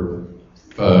were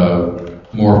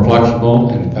more flexible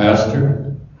and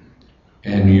faster,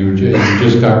 and you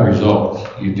just got results.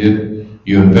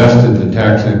 You invested the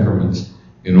tax increments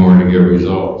in order to get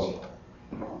results.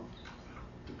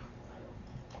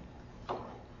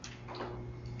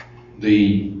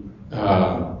 The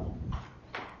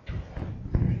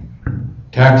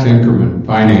tax increment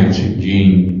financing,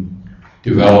 Eugene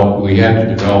developed, we had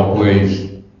to develop ways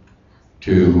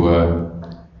to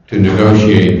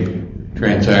negotiate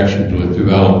transactions with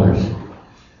developers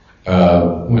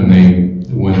when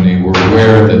they were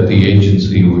aware that the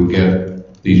agency would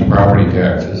get these property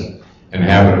taxes and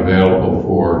have it available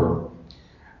for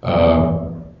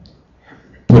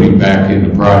putting back into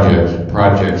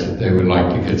projects that they would like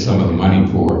to get some of the money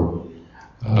for.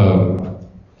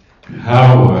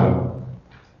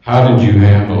 How did you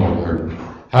handle, or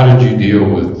how did you deal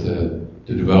with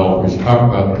the developers? Talk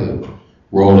about the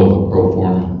role of the pro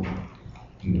forma.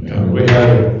 We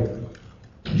had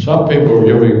some people were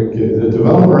giving the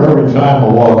developer every time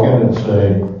will walk in and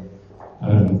say,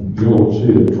 and you'll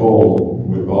see it told,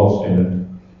 we've all seen it,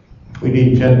 we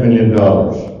need $10 million.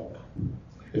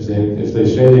 If they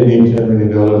say they need $10 million,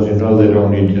 you know they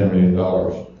don't need $10 million.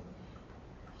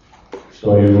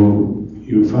 So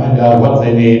you find out what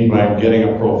they need by getting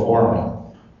a pro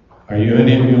forma. Are you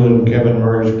any of you in Kevin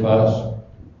Murray's class?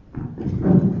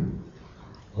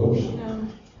 Oops. No.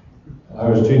 I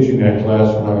was teaching that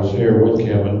class when I was here with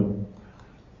Kevin,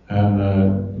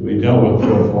 and we dealt with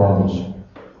pro formas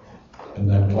in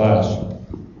that class.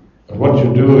 But what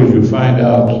you do is you find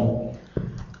out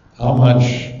how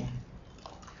much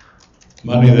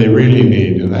money they really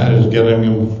need, and that is getting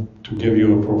them to give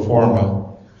you a pro forma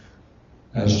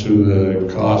as to the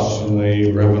costs and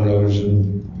the revenues,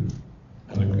 and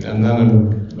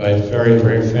then by very,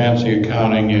 very fancy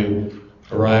accounting, you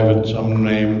arrive at some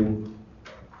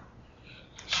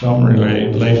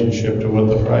relationship to what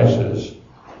the price is,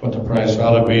 what the price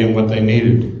ought to be and what they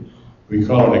needed. We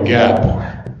call it a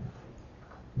gap.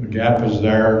 The gap is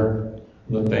there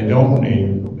that they don't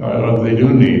need, or they do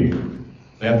need.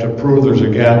 They have to prove there's a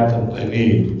gap that they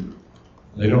need.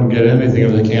 They don't get anything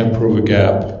if they can't prove a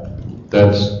gap.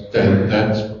 That's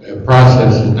a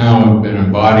process has now been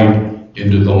embodied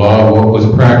into the law. What was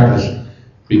practiced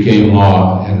became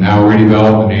law, and now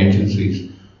redevelopment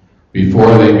agencies,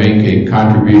 before they make a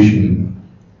contribution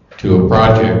to a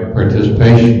project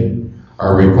participation,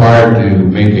 are required to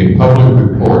make a public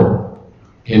report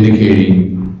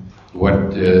indicating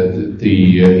what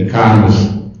the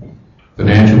economists,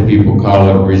 financial people call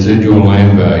it residual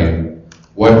land value,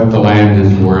 what the land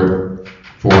is worth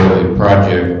for the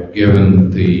project given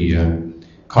the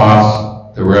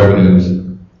costs, the revenues,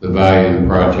 the value of the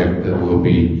project that will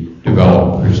be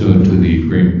developed pursuant to the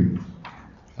agreement.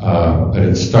 But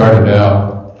it started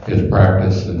out as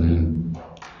practice and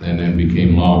then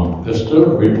became law. This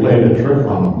still, we played a trick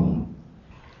on them,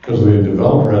 because the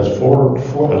developer has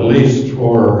at least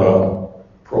four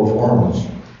pro formas.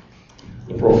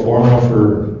 The pro forma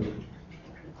for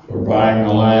buying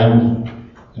the land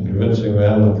and convincing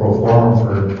them, the pro forma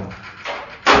for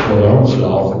their own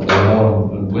self that they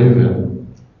know and believe in.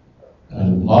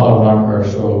 And a lot of them are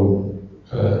so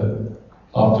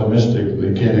optimistic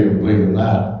they can't even believe in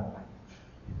that.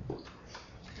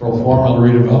 Pro forma the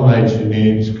redevelopment agency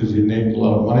needs, because you need a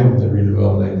lot of money from the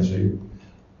redevelopment agency.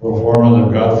 Pro forma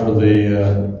they've got for the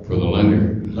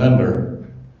lender.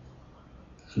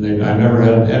 And I never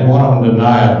had, and one of them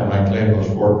deny it when I claimed those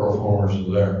four pro formas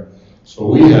are there. So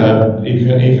we had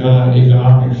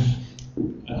economics,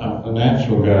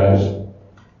 financial guys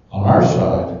on our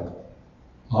side.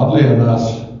 Oddly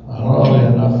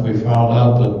enough, we found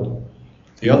out that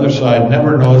the other side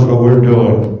never knows what we're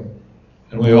doing,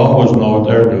 and we always know what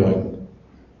they're doing.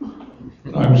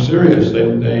 I'm serious. They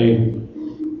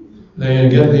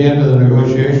get to the end of the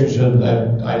negotiation said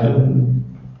that I didn't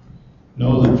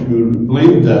know that you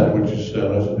believed that, what you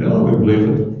said. I said, no, we believe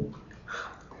it.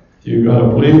 You've got to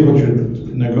believe what you're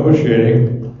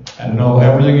negotiating and know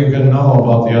everything you can know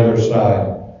about the other side.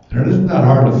 And it isn't that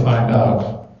hard to find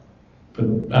out. But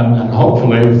and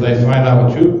hopefully, if they find out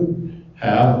what you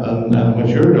have and what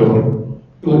you're doing,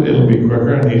 it'll be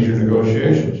quicker and easier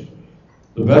negotiations.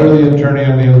 The better the attorney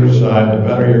on the other side, the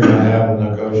better you're going to have in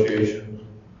negotiations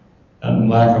and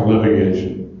lack of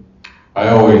litigation. I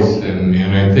always, and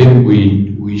I think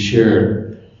we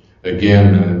shared,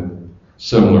 again,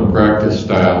 similar practice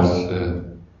styles,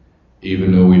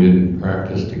 even though we didn't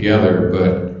practice together,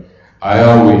 but I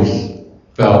always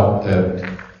felt that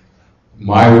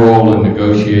my role in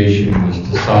negotiation was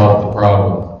to solve the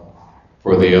problem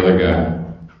for the other guy.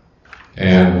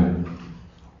 And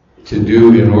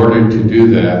in order to do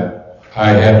that, I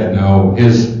had to know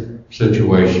his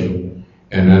situation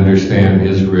and understand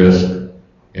his risk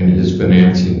and his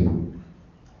financing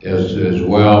as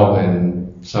well,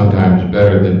 and sometimes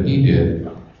better than he did.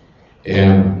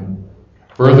 And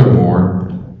furthermore,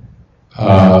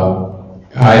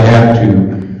 I had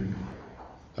to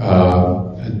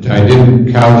I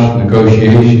didn't couch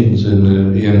negotiations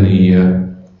in the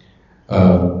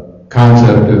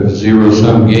concept of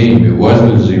zero-sum game. It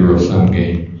wasn't a zero-sum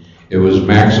game. It was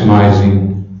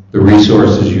maximizing the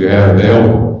resources you had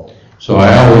available. So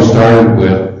I always started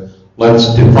with,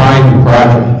 let's define the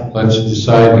project. Let's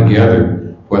decide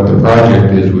together what the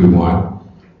project is we want.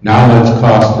 Now let's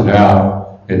cost it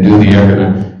out and do the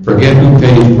economic. Forget who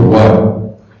pays for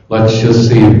what. Let's just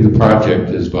see if the project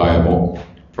is viable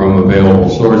from available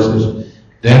sources.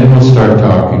 Then we'll start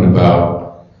talking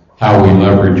about how we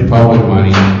leverage public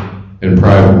money and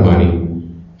private money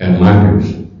and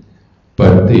lenders.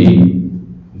 But the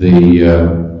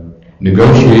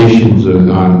negotiations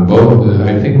on both,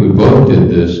 I think we both did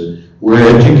this, we're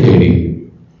educating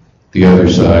the other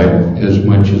side as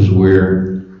much as we're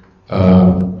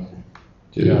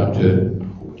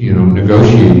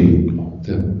negotiating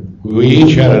them. We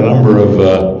each had a number of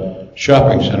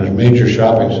shopping centers, major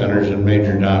shopping centers in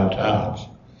major downtowns.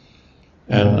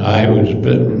 And I was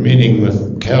meeting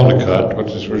with Caldecott,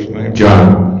 what's his first name?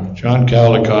 John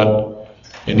Caldecott,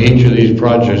 in each of these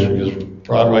projects, because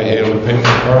Broadway Hale and Payment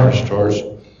Department Stores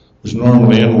was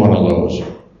normally in one of those.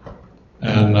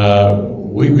 And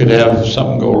we could have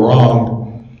something go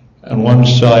wrong and one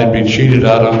side be cheated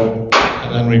out of,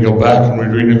 and then we go back and we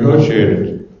renegotiate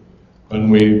it when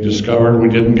we discovered we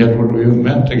didn't get what we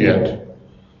meant to get.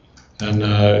 And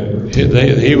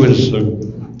he was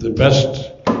the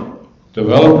best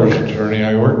developer's attorney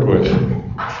I worked with.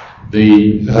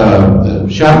 The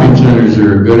shopping centers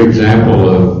are a good example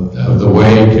of the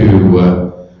way to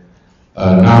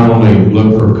not only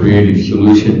look for creative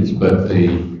solutions, but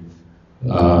the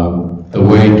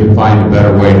way to find a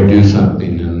better way to do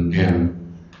something. And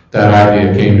that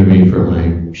idea came to me from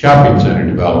a shopping center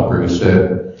developer who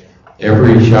said,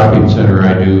 every shopping center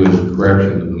I do is a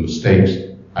correction of the mistakes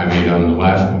I made on the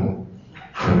last one.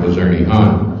 It was Ernie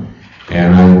Hahn.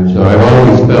 And so I've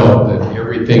always felt that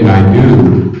everything I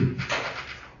do,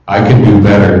 I can do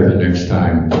better the next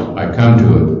time I come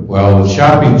to it. Well, the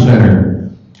shopping center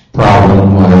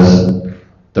problem was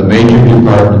the major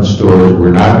department stores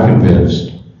were not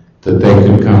convinced that they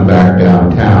could come back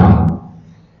downtown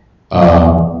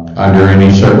under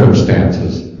any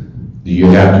circumstances. You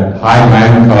had high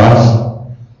land costs,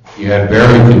 you had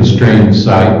very constrained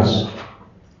sites,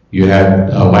 you had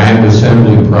a land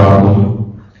assembly problem,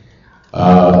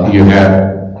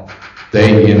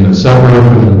 in the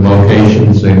suburban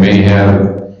locations, they may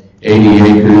have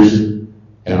 80 acres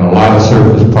and a lot of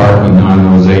surface parking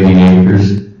on those 80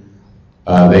 acres.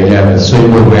 They have a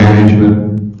single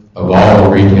management of all the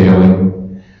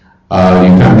retailing. You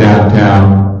come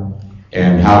downtown,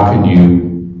 and how can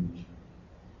you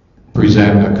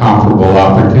present a comparable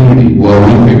opportunity? Well,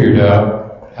 we figured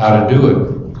out how to do it.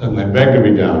 And they beg to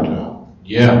be downtown.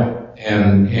 Yeah,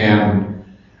 and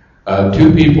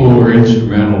two people were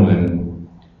instrumental in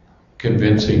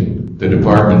convincing the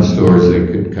department stores they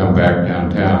could come back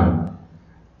downtown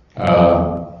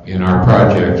in our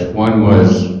projects. One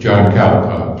was John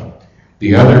Cowcock.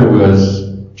 The other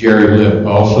was Jerry Lipp,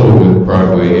 also with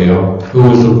Broadway Ale, who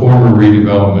was the former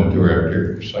redevelopment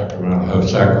director of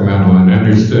Sacramento and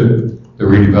understood the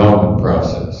redevelopment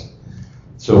process.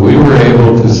 So we were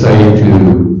able to say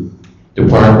to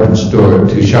department store,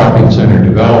 to shopping center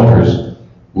developers,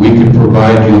 we can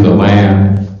provide you the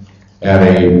land at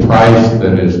a price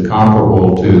that is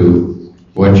comparable to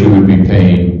what you would be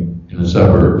paying in the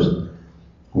suburbs.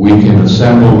 We can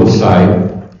assemble the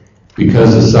site.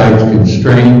 Because the site's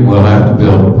constrained, we'll have to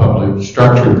build public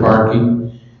structured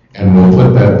parking, and we'll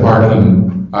put that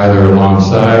parking either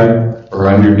alongside or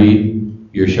underneath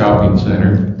your shopping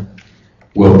center.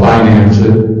 We'll finance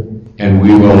it, and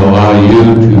we will allow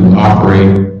you to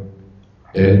operate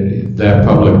that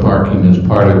public parking as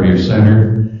part of your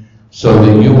center, so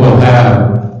that you will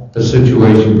have a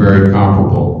situation very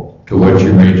comparable to what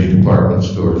your major department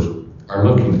stores are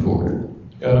looking for.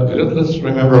 Let's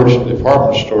remember which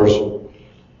department stores.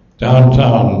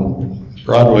 Downtown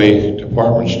Broadway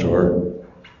department store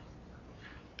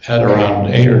had around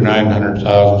 800,000 or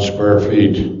 900,000 square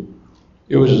feet.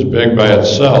 It was as big by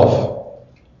itself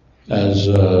as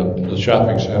the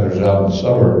shopping centers out in the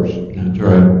suburbs. That's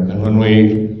right. And when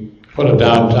we put a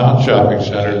downtown shopping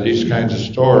center, these kinds of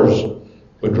stores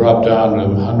would drop down to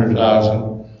 100,000,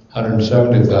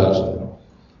 170,000.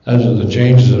 Those are the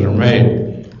changes that are made.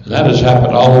 And that has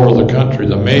happened all over the country.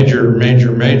 The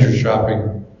major shopping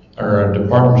or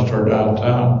department store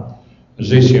downtown, the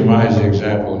ZCMI is the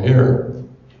example here,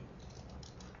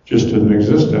 just didn't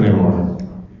exist anymore.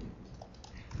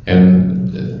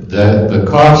 And the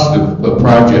cost of a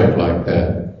project like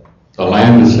that, the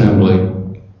land assembly,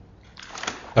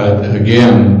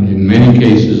 again, in many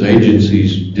cases,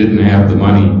 agencies didn't have the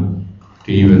money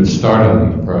to even start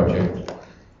on these projects.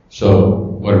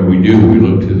 So what did? We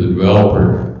looked to the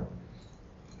developer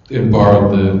and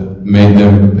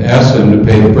asked them to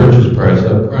pay the purchase price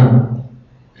up front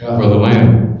for the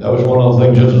land. That was one of the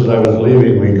things, just as I was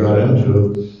leaving, we got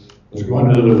into, was going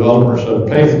to the developer, said,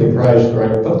 pay for the price,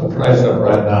 right, put the price up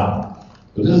right now.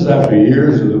 But this is after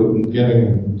years of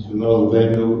getting to know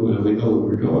that we knew what we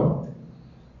were doing.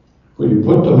 When you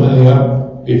put the money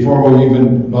up before we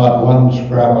even bought one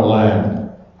scrap of land,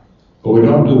 but we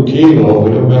don't do kilo,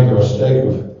 we don't make a mistake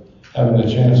of having the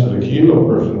chance that a kilo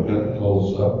person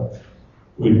holds up.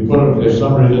 We'd put it, if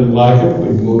somebody didn't like it,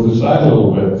 we'd move the side a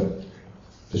little bit.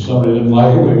 If somebody didn't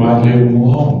like it, we might leave them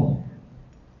alone.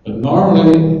 But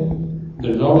normally,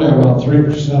 there's only about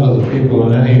 3% of the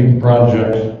people in any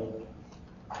project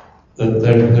that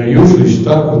they're usually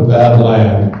stuck with bad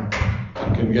land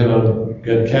and can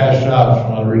get cash out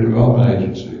from a redevelopment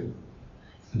agency.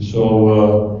 And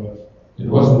so it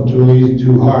wasn't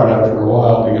too hard after a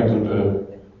while to get them to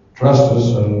trust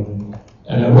us, and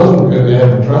it wasn't because they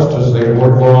had to trust us, they could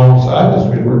work alongside us.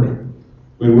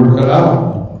 We'd work it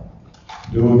out,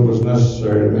 do what was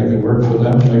necessary to make it work for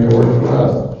them, to make it work for us.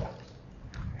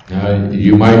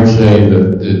 You might say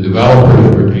that the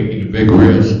developers were taking a big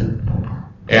risk,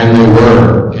 and they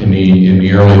were in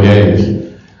the early days,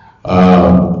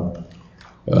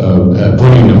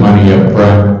 putting the money up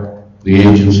front. The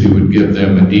agency would give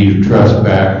them a deed of trust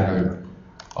back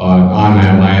on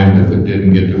that land if it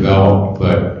didn't get developed,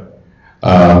 but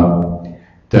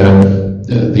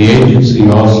the agency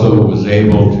also was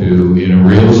able to, in a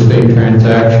real estate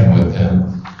transaction with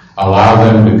them, allow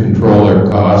them to control their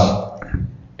costs.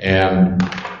 And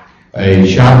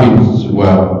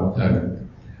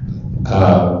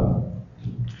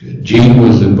Gene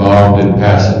was involved in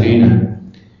Pasadena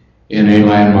in a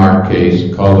landmark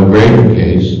case called the Graydon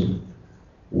case,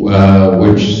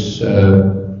 which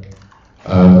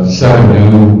set a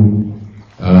new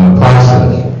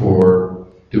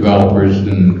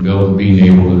of being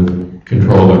able to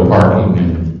control their parking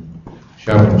in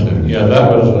shopping centers. Yeah,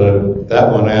 that was,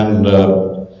 that one and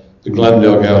the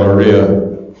Glendale Galleria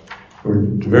were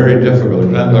very difficult. The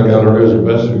Glendale Galleria is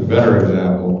a better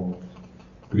example,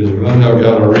 because the Glendale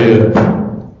Galleria,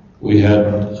 we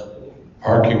had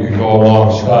parking could go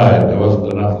alongside. There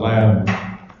wasn't enough land.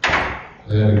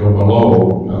 They had to go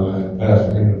below the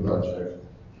Pasadena project.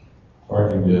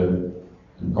 Parking did.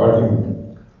 And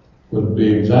parking would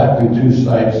be exactly two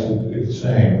sites the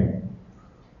same.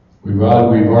 We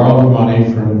borrowed the money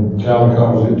from Cal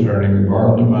Coomes' attorney. We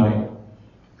borrowed the money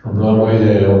from Broadway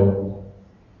Hale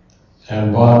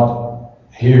and bought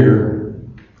here.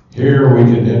 Here we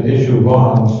could issue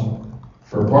bonds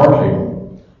for parking.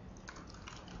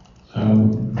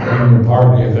 And the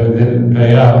parking, if they didn't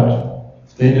pay out,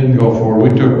 if they didn't go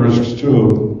forward, we took risks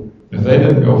too. If they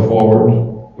didn't go forward,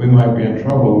 we might be in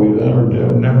trouble. We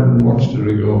never once did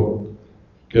we go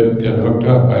get hooked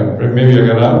up. Maybe I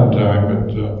got out in time,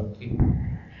 but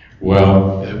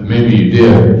well, maybe you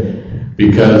did,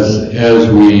 because as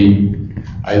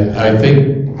I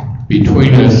think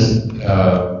between us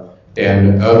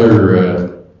and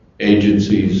other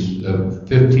agencies,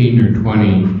 15 or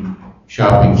 20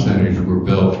 shopping centers were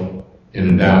built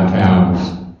in the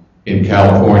downtowns in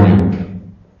California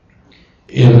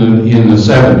in the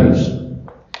 70s.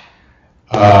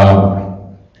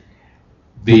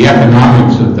 The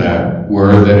economics of that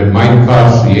were that it might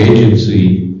cost the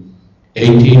agency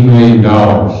 $18 million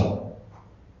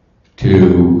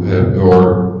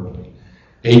or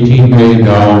 $18 million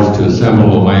to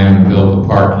assemble the land and build the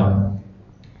parking.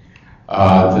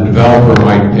 The developer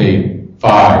might pay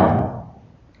 $5,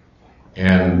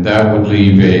 and that would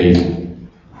leave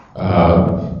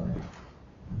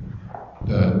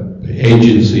the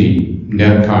agency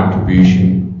net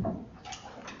contribution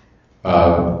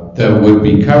that would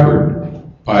be covered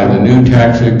by the new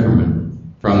tax increment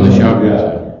from the shopping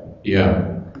center.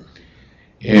 Yeah.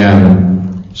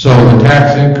 And so the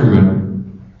tax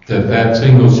increment that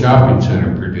single shopping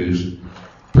center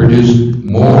produced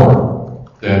more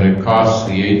than it costs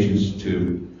the agents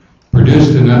to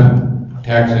produce enough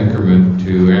tax increment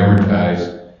to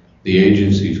amortize the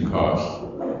agency's cost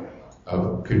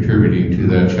of contributing to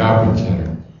that shopping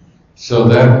center. So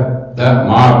that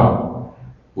model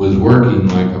was working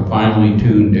like a finely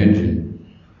tuned engine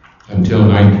until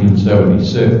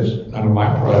 1976. none of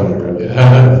my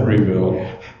project rebuilt.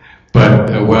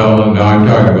 But, well, no, I'm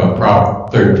talking about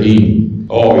Prop 13.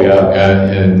 Oh, yeah.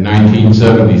 In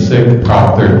 1976,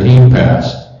 Prop 13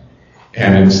 passed.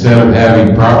 And instead of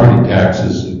having property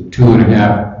taxes at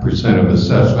 2.5% of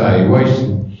assessed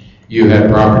valuation, you had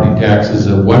property taxes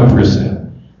at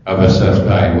 1% of assessed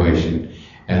valuation.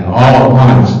 And all at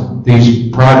once, these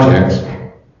projects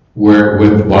were,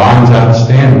 with bonds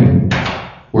outstanding,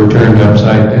 were turned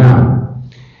upside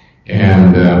down.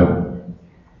 And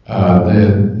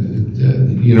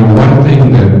one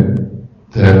thing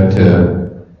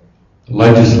that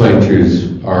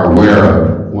legislatures are aware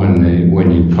of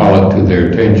when you call it to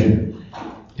their attention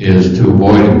is to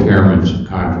avoid impairments of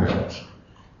contracts.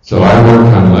 So I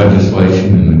worked on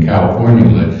legislation in the California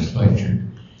legislature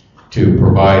to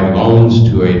provide loans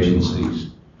to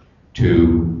agencies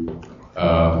to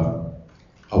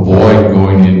avoid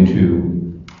going into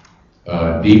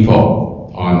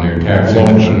default on their tax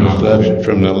loans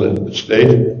from the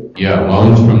state? Yeah,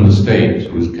 loans from the state.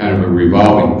 It was kind of a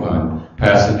revolving fund.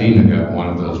 Pasadena got one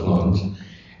of those loans.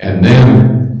 And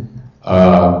then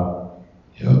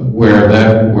where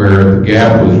the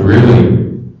gap was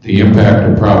really, the impact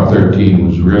of Prop 13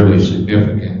 was really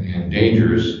significant and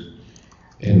dangerous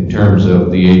in terms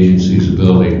of the agency's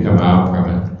ability to come out from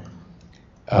it.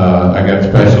 I got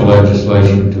special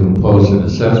legislation to impose an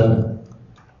assessment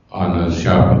on those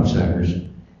shopping centers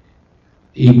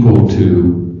equal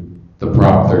to the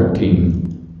Prop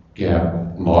 13 gap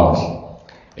loss.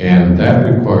 And that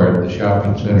required the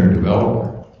shopping center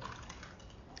developer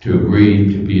to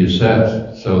agree to be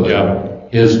assessed so that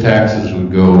his taxes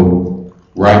would go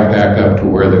right back up to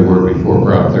where they were before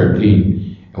Prop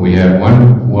 13. And we had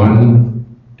one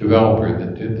developer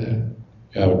that did that.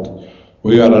 Yeah,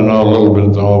 we got to know a little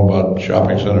bit though about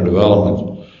shopping center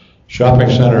development. Shopping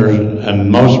centers and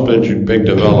most big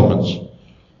developments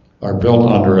are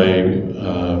built under a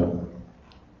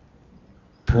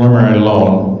preliminary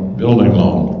loan, building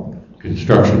loan,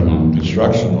 construction loan.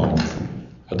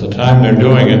 At the time they're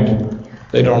doing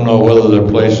it, they don't know whether their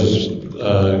place is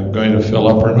going to fill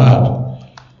up or not.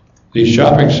 These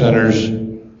shopping centers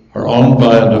are owned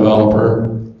by a developer,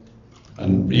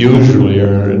 and usually,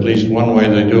 or at least one way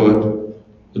they do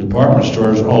it, the department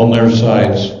stores own their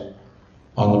sites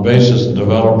on the basis the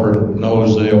developer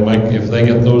knows they'll make, if they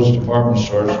get those department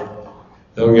stores,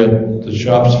 they'll get the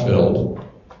shops filled.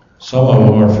 Some of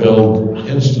them are filled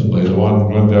instantly. The one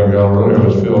Glendale Galleria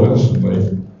was filled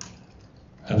instantly.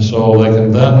 And so they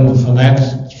can then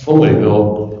finance fully.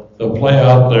 They'll play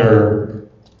out their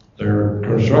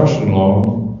construction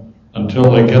loan until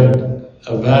they get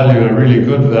a value, a really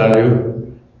good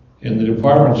value in the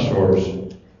department stores.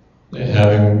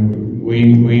 Having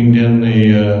weaned in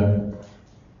the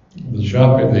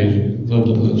shopping, the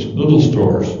little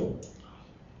stores.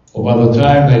 Well, by the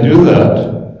time they do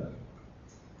that,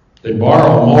 they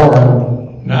borrow more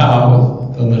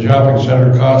now than the shopping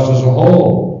center cost as a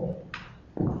whole.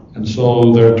 And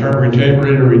so their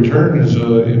rate of return is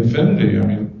infinity. I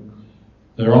mean,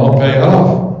 they're all paid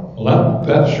off. Well,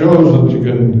 that shows that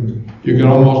you can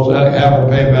almost have to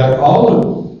pay back all of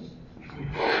it.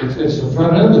 It's the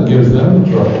front end that gives them the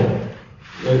trouble.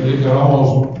 You can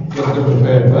almost get them to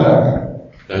pay it back.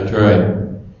 That's right.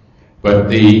 But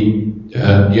the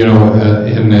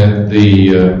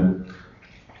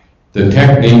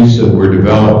techniques that were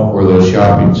developed for those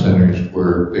shopping centers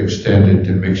were extended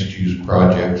to mixed-use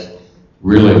projects,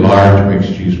 really large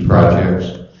mixed-use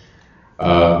projects,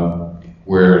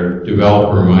 where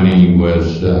developer money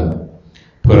was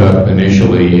put up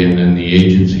initially, and then the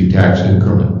agency tax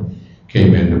increment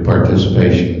came into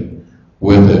participation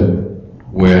with it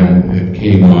when it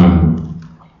came on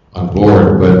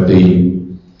board. But the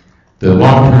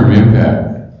long-term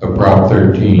impact of Prop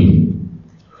 13,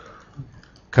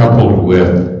 coupled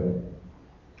with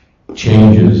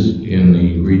changes in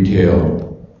the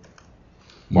retail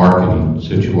marketing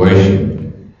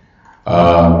situation,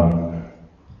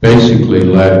 basically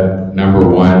led, number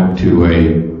one, to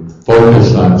a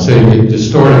focus on, say,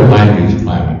 distorted land use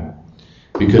planning,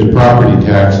 because property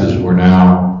taxes were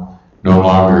now no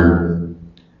longer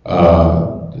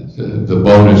the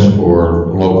bonus for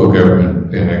local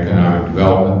government and economic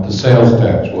development. The sales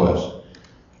tax was.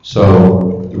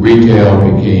 So retail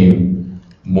became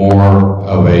more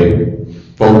of a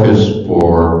focus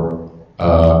for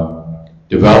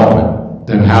development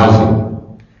than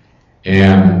housing.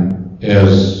 And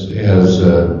as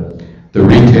the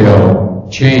retail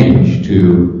changed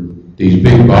to these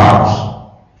big box,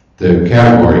 the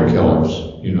category killers,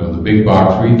 the big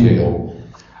box retail,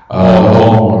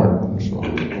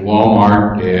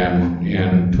 Walmart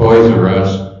and Toys R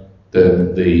Us,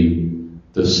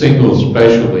 the single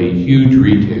specialty huge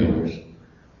retailers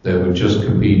that would just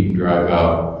compete and drive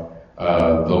out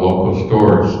the local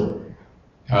stores.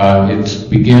 It's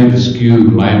began to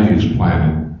skew land use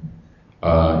planning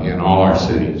in all our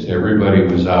cities. Everybody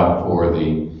was out for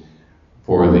the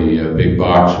big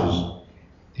boxes,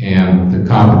 and the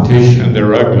competition. And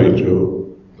they're ugly too.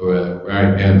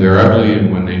 Right, and they're ugly,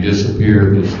 and when they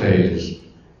disappear, they stay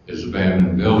as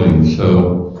abandoned buildings.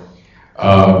 So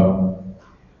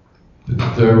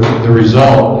the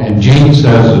result, and Gene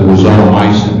says it was all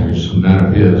my centers, none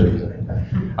of his.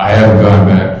 I haven't gone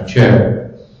back to check.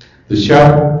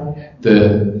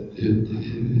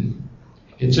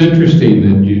 It's interesting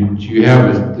that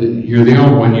you're the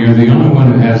only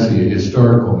one who has the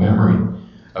historical memory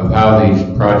of how these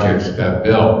projects got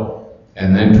built.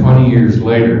 And then 20 years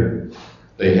later,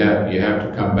 you have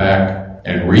to come back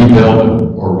and rebuild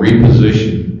them or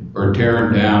reposition or tear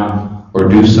them down or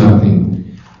do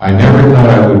something. I never thought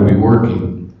I would be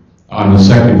working on the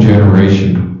second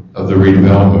generation of the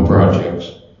redevelopment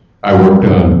projects I worked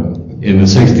on in the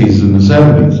 60s and the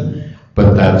 70s,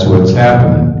 but that's what's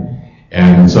happening.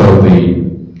 And so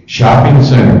the shopping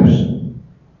centers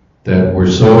that were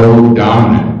so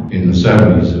dominant in the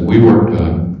 70s that we worked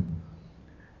on,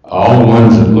 all the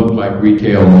ones that looked like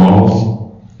retail malls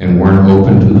and weren't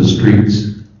open to the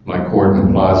streets, like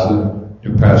Horton Plaza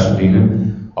in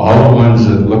Pasadena, all the ones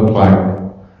that looked like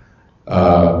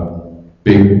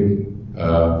big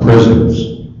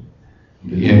prisons,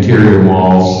 the interior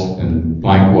walls and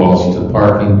blank walls to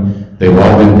parking, they've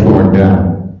all been torn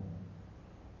down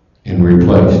and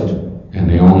replaced, and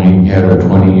they only had a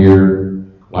 20-year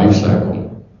life cycle.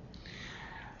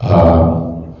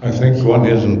 I think one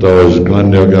isn't, though, is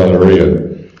Glendale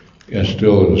Galleria. It's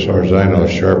still, as far as I know,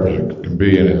 as sharp as it can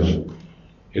be, and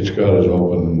it's got as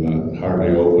open,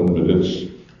 hardly open, but it's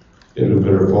a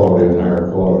better quality and higher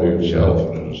quality itself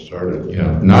when it started.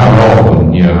 Yeah, not all of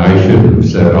them. Yeah, I shouldn't have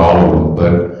said all of them,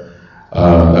 but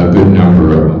a good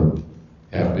number of them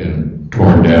have been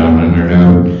torn down and are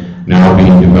now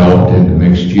being developed into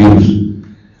mixed use.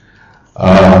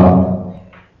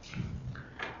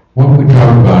 Why don't we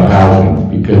talk about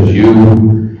housing? Because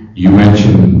you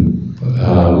mentioned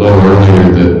a little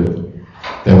earlier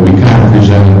that we kind of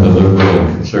presented the liberal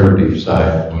and conservative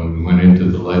side when we went into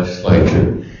the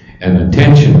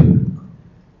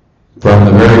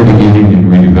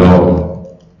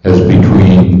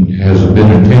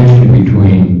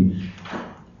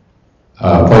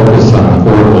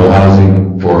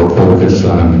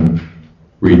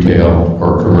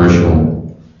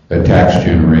commercial, tax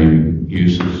generating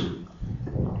uses.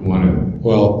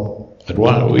 Well,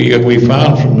 we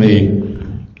found from the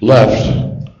left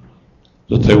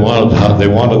that they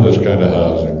wanted this kind of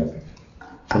housing.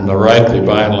 From the right, they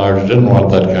by and large didn't want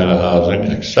that kind of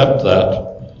housing, except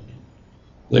that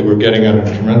they were getting under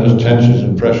tremendous tensions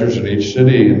and pressures in each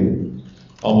city and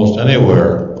almost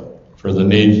anywhere for the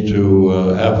need to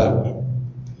have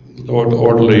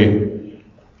orderly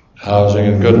housing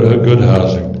and good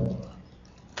housing.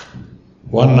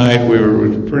 One night, we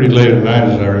were pretty late at night,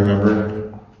 as I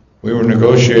remember, we were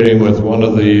negotiating with one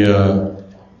of the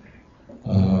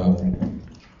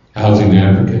Housing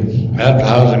advocates.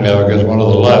 housing advocates, one of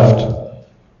the left,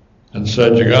 and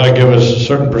said, you got to give us a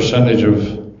certain percentage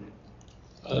of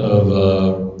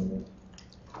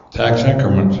tax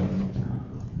increment.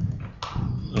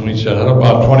 And we said, how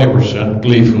about 20%,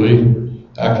 gleefully,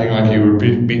 acting like you were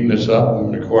beating us up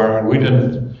and requiring. We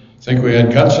didn't think we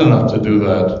had guts enough to do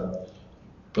that.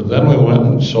 But then we went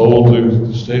and sold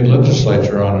the state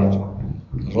legislature on it.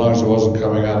 As long as it wasn't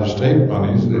coming out of state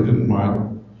monies, they didn't mind.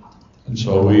 And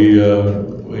so we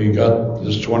got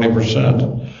this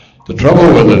 20%. The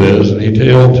trouble with it is, and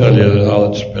he'll tell you how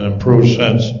it's been improved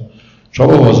since.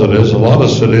 Trouble with it is, a lot of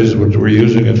cities which were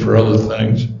using it for other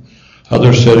things,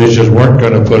 other cities just weren't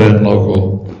going to put in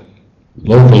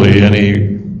locally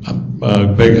any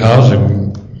big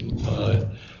housing,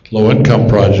 low-income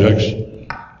projects.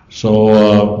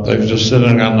 So they're just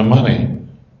sitting on the money.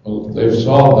 Well, they've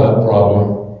solved that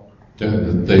problem.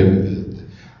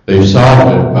 They've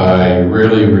solved it by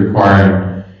really requiring,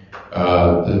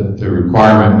 the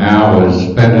requirement now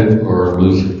is spend it or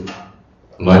lose it.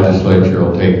 The legislature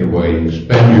will take it away. You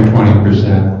spend your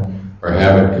 20% or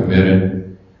have it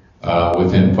committed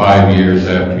within 5 years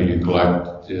after you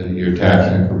collect your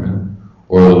tax increment,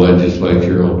 or the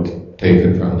legislature will take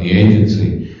it from the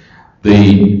agency.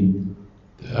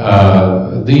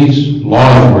 These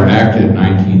laws were enacted in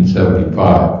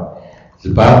 1975. It's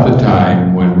about the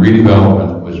time when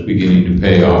redevelopment was beginning to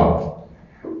pay off.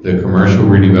 The commercial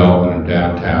redevelopment of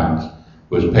downtowns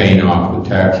was paying off the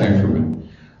tax increment.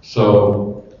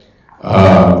 So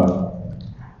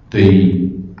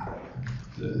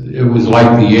it was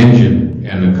like the engine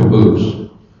and the caboose.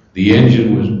 The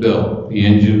engine was built. The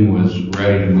engine was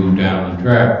ready to move down the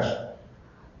tracks.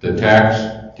 The tax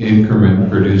increment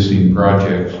producing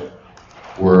projects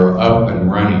were up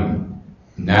and running.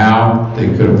 Now they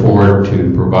could afford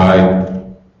to provide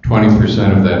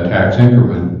 20% of that tax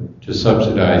increment to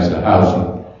subsidize the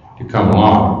housing to come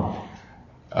along.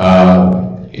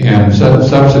 And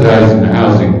subsidizing the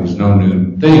housing was no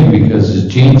new thing because, as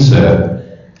Gene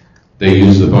said, they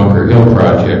used the Bunker Hill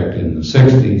project in the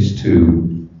 60s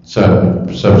to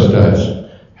subsidize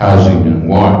housing in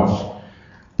Watts.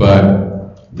 But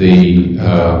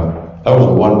that was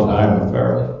a one-time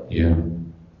affair. Yeah.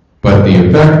 But the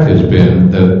effect has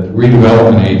been that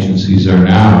redevelopment agencies are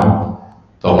now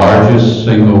the largest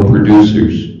single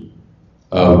producers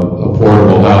of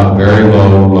affordable housing, very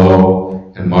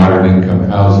low, and moderate income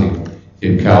housing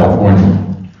in California.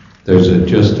 There's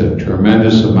just a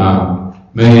tremendous amount,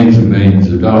 millions and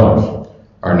millions of dollars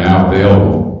are now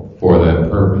available for that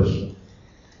purpose.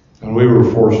 And we were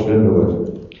forced into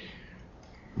it.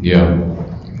 Yeah.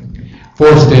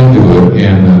 Forced into it,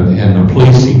 and the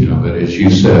policing of it, as you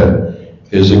said,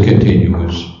 is a continuing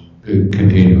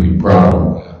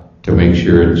problem to make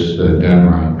sure it's done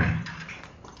right.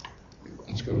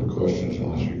 Let's go to questions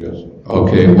unless you guys.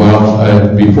 Okay,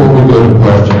 well, before we go to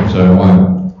questions,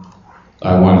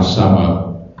 I want to sum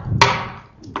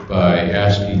up by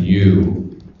asking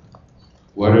you,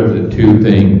 what are the two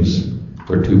things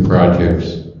or two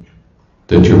projects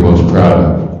that you're most proud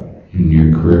of in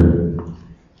your career?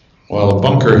 Well,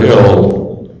 Bunker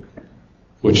Hill,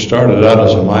 which started out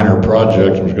as a minor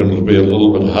project, was going to be a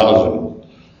little bit of housing.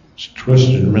 It's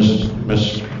twisted in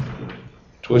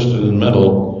the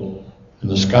middle, and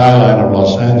the skyline of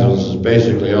Los Angeles is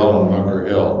basically all in Bunker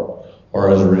Hill, or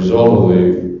as a result of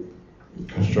the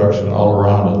construction all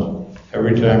around it.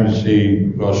 Every time you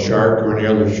see Shark or any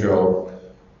other show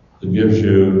that gives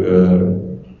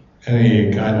you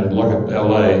any kind of look at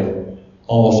LA,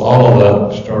 almost all of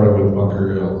that started with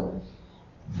Bunker Hill.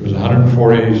 It was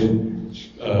 140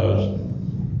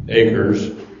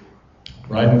 acres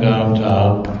right in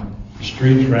downtown. The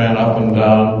streets ran up and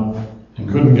down and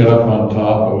couldn't get up on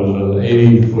top. It was an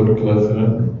 80-foot cliff in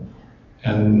it,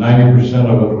 and 90%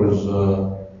 of it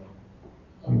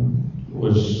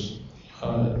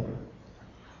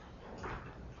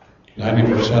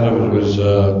was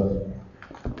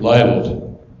blighted.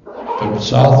 But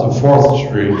south of 4th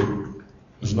Street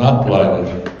was not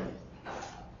blighted.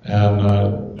 And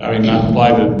I mean, not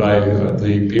blighted by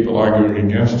the people arguing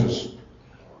against us.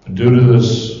 Due to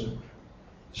this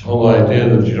whole idea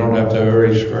that you don't have to have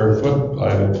every square foot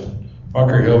blighted,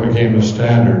 Bunker Hill became the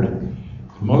standard.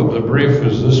 The brief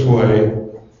was this way.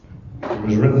 It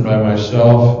was written by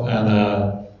myself and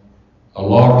a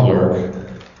law clerk,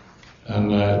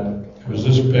 and it was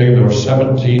this big. There were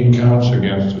 17 counts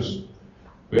against us.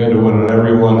 We had to win on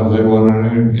every one. If they won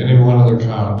on any one of the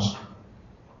counts,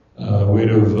 they'd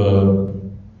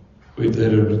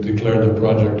have declared the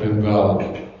project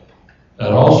invalid.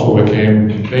 That also became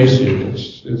basic.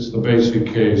 It's the basic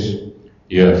case.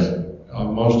 Yes.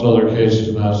 Most other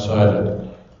cases not cited,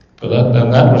 but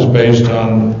that was based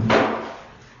on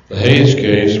the Hayes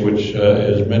case, which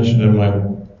is mentioned in my.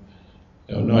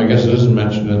 No, I guess it isn't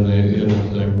mentioned in the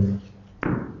thing.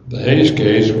 The Hayes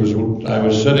case was. I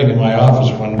was sitting in my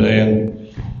office one day, and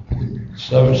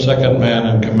the second man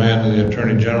in command of the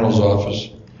Attorney General's office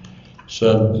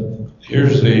said,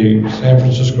 "Here's the San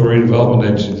Francisco Redevelopment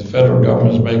Agency. The federal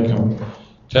government is making them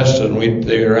test it, and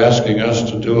they are asking us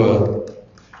to do a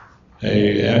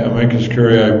amicus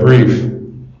curiae brief.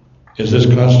 Is this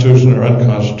constitutional or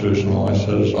unconstitutional?" I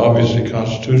said, "It's obviously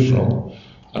constitutional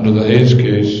under the Hayes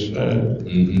case."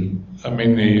 I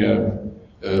mean the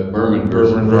Berman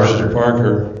versus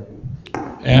Parker,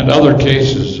 and other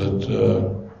cases that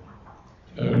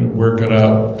work it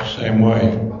out the same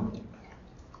way.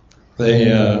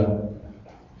 That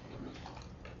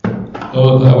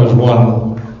was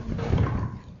one.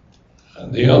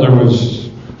 The other was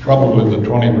probably the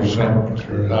 20%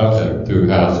 through housing. Through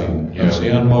housing. It's the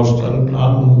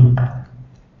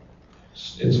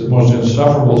it's the most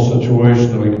insufferable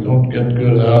situation that we don't get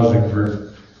good housing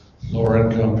for lower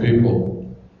income people.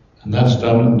 And that's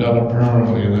done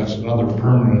permanently, and that's another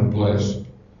permanent place.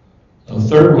 The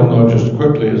third one, though, just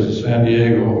quickly, is the San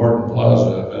Diego Horton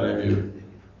Plaza. If any of you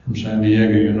from San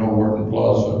Diego, you know Horton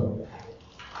Plaza.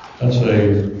 That's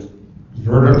a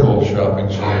vertical shopping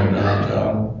center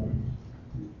downtown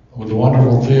with a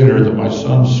wonderful theater that my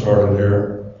son started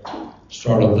there,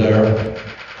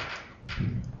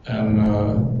 and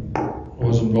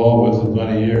was involved with it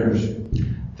many years.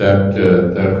 That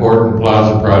Horton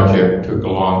Plaza project took a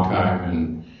long time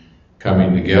in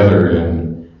coming together,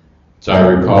 and as I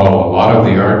recall, a lot of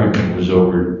the argument was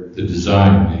over the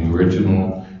design. The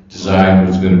original design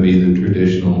was going to be the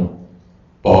traditional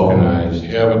balkanized.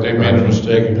 Yeah, but they made a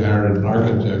mistake and hired an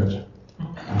architect, a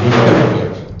good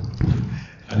architect,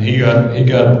 and he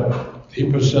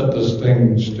set this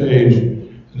thing stage,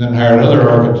 and then hired other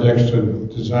architects to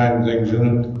design things in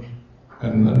it.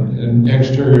 And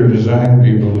exterior design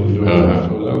people to do it.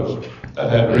 So that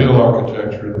had real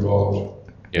architecture involved.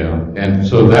 Yeah, and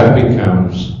so that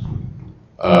becomes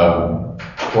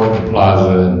Horton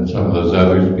Plaza and some of those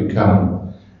others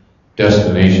become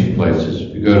destination places.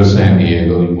 If you go to San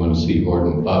Diego, you want to see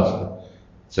Horton Plaza.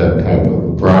 It's that type of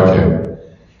a project.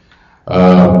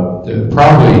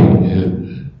 Probably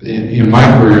in my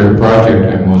career, the project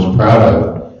I'm most proud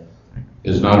of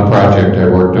is not a project I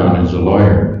worked on as a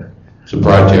lawyer. It's a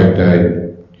project I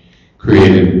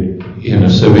created in a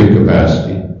civic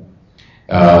capacity.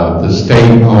 The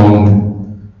state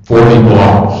owned 40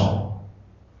 blocks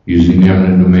using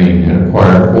eminent domain and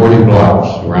acquired 40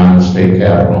 blocks around the state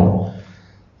capitol.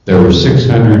 There were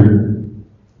 600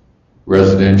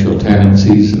 residential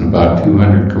tenancies and about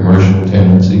 200 commercial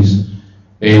tenancies.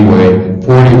 Anyway,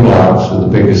 40 blocks of the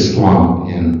biggest slum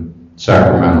in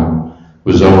Sacramento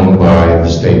was owned by the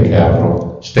state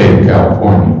capitol, state of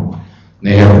California.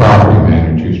 They have property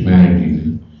managers managing it.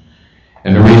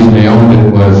 And the reason they owned it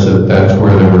was that that's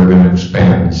where they were going to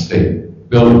expand the state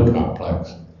building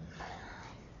complex.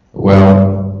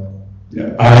 Well,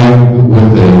 I,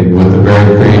 with a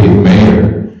very creative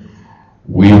mayor,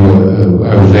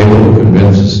 I was able to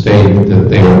convince the state that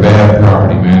they were bad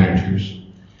property managers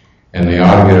and they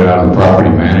ought to get out of the property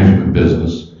management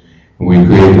business. And we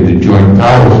created a joint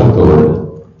powers authority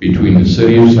between the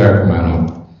city of Sacramento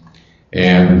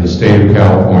and the state of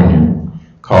California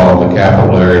called the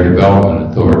Capital Area Development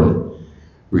Authority.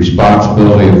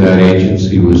 Responsibility of that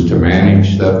agency was to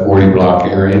manage that 40 block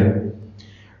area,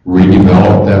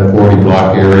 redevelop that 40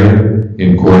 block area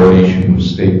in coordination with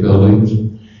state buildings,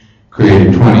 create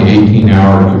a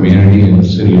 18-hour community in the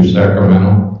city of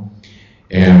Sacramento,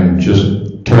 and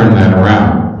just turn that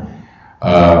around.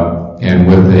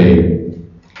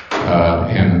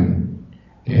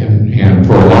 And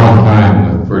for a long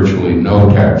time, with virtually no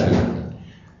taxes,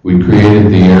 we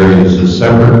created the area as a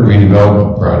separate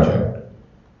redevelopment project,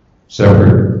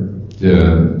 separate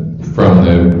from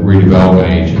the redevelopment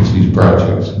agency's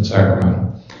projects in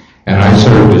Sacramento. And I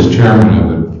served as chairman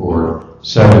of it for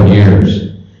 7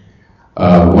 years.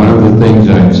 One of the things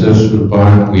I insisted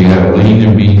upon, we had a lean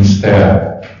and mean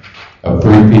staff of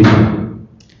 3 people.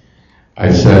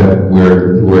 I said,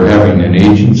 we're having an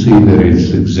agency that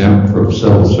is exempt from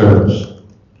civil service.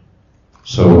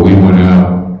 So we went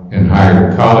out and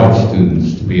hired college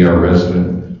students to be our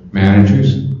resident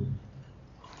managers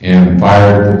and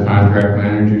fired the contract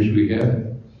managers we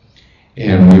had.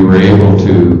 And we were able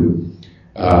to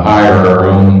hire our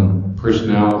own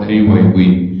personnel. Anyway,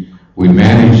 we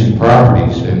managed the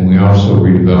properties, and we also were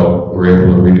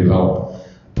able to redevelop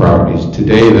properties.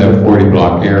 Today, that 40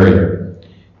 block area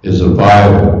is a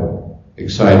viable,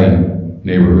 exciting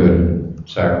neighborhood in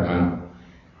Sacramento.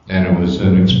 And it was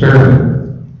an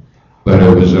experiment, but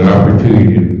it was an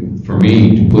opportunity for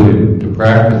me to put into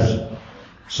practice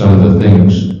some of the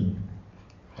things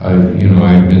I've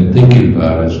been thinking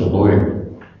about as a lawyer.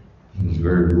 It was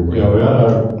very rewarding. Yeah, we ought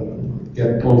to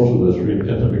get close to this.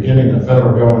 At the beginning, the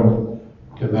federal government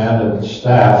demanded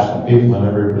staffs and people in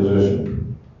every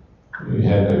position. We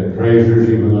had appraisers,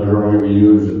 even though they're only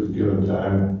used at the given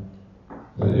time.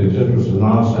 It just was a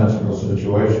nonsensical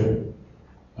situation.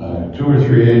 2 or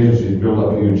 3 agencies built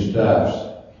up huge staffs,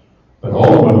 but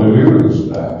ultimately we were the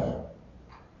staff.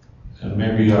 And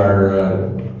maybe our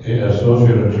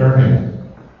associate attorney,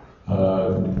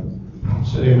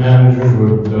 city managers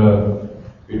would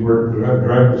we work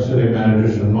direct with city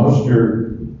managers, and most of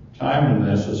your time in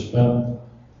this is spent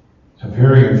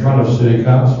appearing in front of city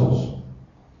councils.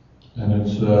 And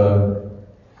it's a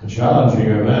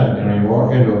challenging event. You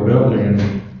walk into a building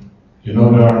and you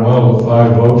know darn well the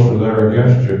 5 votes are there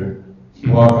against you.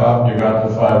 You walk out and you got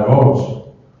the 5 votes.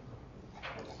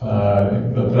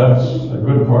 But that's a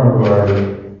good part of our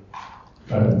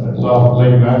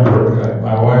late night work.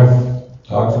 My wife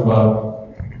talks about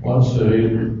one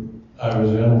city I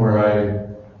was in where I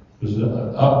was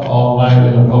up all night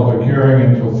in a public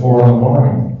hearing until 4 in the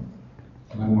morning.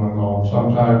 And then went home.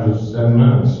 Sometimes it's 10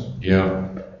 minutes. Yeah,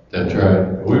 that's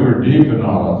right. We were deep in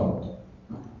all of it.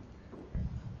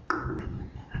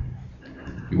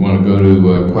 You want to go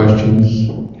to questions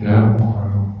now?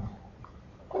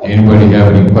 Anybody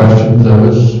have any questions of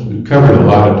us? We covered a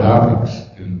lot of topics.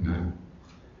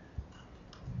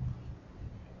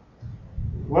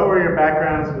 What were your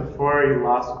backgrounds before you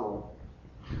law school?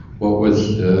 What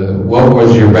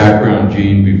was your background,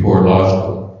 Gene, before law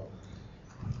school?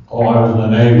 Oh, I was in the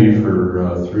Navy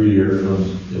for 3 years. I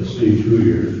was at sea 2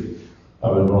 years. I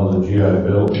was one of the GI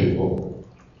Bill people.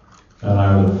 And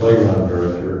I was a playground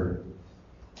director.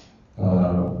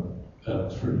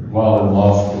 While in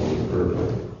law school at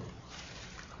Berkeley.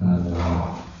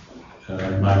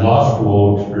 And my law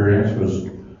school experience was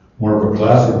more of a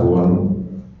classical one.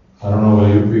 I don't know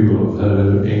whether you people have had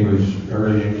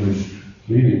early English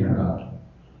reading or not.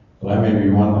 But I may be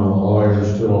one of the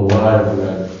lawyers still alive who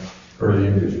had early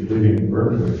English reading in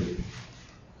Berkeley.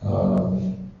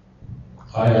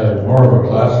 I had more of a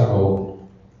classical,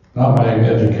 not my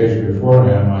education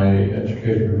beforehand. My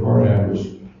education beforehand was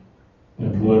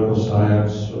in political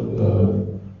science,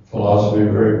 philosophy,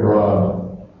 very broad.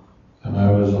 And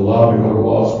I was allowed to go to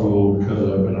law school because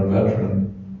I've been a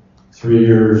veteran. 3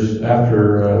 years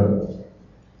after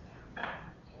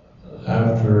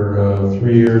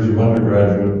 3 years of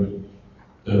undergraduate,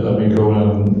 they let me go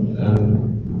in,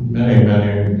 and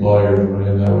many lawyers went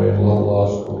in that way in a lot of law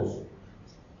schools.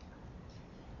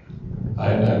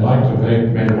 I'd like to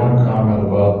make one comment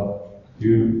about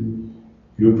you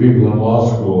people in law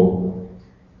school.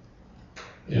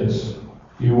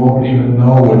 You won't even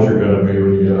know what you're going to be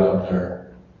when you get out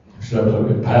there, except a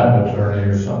patent attorney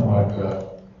or something like that.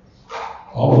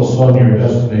 All of a sudden your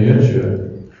destiny hits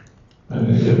you. And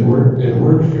it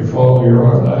works if you follow your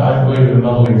heart. I believe in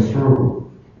muddling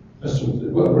through. This is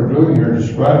what we're doing here,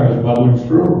 describing as muddling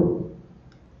through.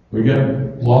 We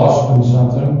get lost in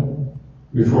something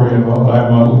before you know it, I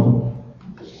muddle.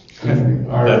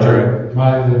 That's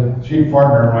right. The chief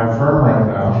partner of my firm right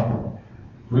now,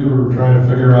 we were trying to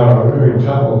figure out a very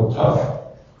tough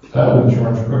title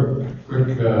insurance quick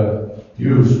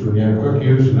use. When you have quick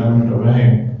use and eminent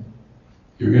domain,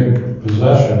 you get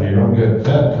possession, you don't get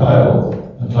that title.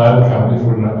 The title companies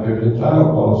would not give you the title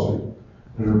policy.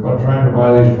 We were trying to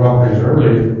buy these properties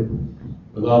early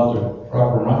without the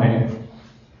proper money.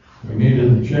 We needed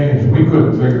to change. We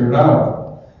couldn't figure it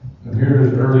out. And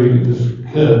here's this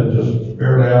kid just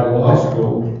barely out of law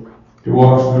school. He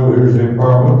walks through, here's the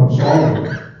apartment, and solves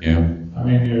it. Yeah. I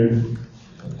mean,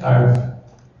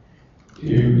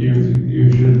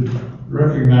 you should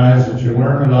recognize that you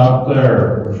learn it out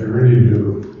there, what you really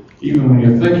do. Even when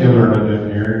you think you learn it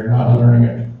in here, you're not learning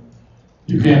it.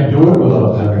 You can't do it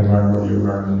without having learned what you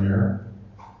learned in here.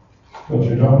 But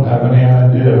you don't have any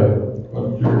idea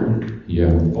what you're Yeah.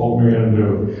 Pulled me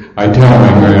into. I tell my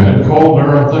It's grand, cold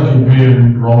there, I'm thinking be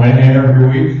in Romania every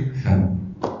week.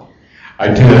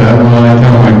 I tell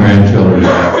my grandchildren,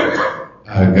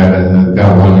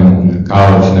 got one in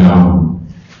college now,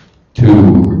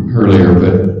 2 earlier,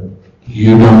 but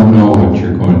you don't know what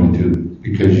you're going to do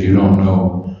because you don't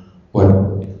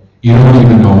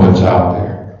even know what's out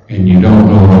there, and you don't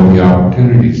know what the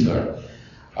opportunities are.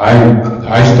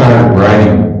 I started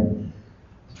writing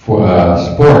for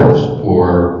sports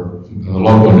for the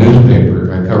local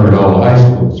newspaper. I covered all the high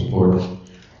school sports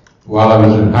while I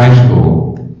was in high school.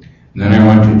 And then I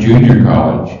went to junior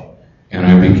college, and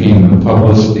I became the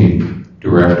publicity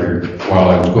director while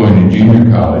I was going to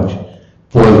junior college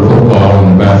for the football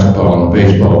and the basketball and the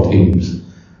baseball teams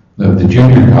of the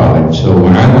junior college. So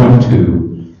when I went to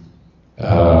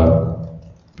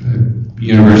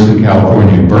University of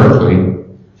California, Berkeley,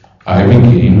 I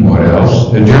became, what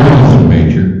else? A journalism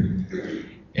major,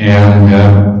 and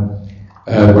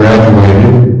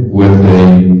graduated with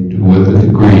a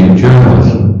degree in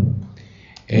journalism,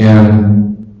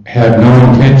 and had no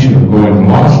intention of going to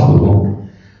law school,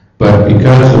 but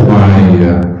because of my,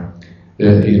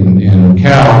 in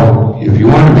Cal, if you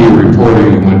want to be a reporter,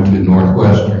 you went to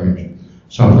Northwestern or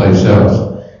someplace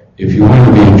else. If you want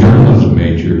to be a journalism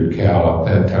major at Cal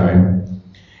at that time,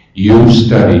 you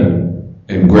studied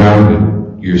and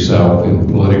grounded yourself in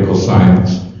political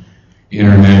science,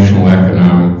 international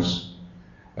economics,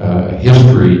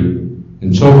 history,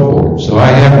 and so forth. So I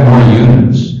had more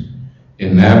units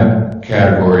in that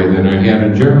category than I had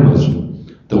in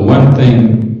journalism. The one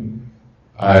thing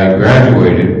I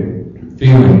graduated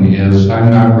feeling is I'm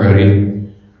not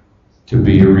ready to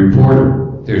be a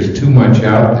reporter. There's too much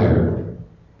out there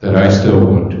that I still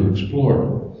want to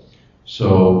explore.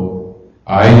 So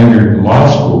I entered law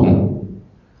school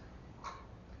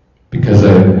because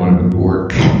I didn't want to go to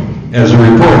work as a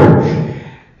reporter.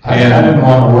 I didn't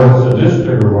want to work as a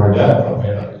distributor like that,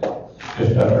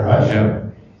 just after high school. Yeah.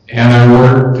 And I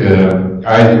worked,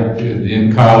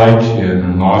 in college and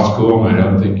in law school, and I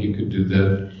don't think you could do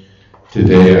that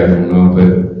today, I don't know,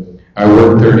 but I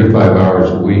worked 35 hours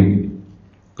a week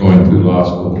going through law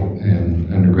school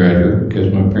and undergraduate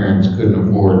because my parents couldn't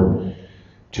afford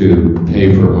to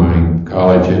pay for my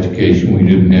college education. We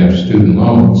didn't have student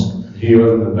loans. He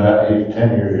wasn't that, he's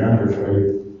 10 years younger, so he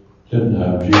didn't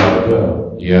have GI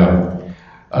Bill. Yeah.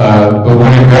 But when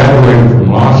I graduated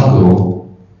from law school,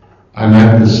 I'm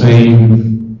at the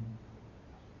same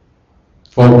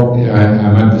point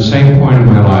in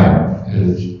my life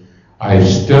as I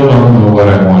still don't know what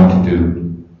I want to do.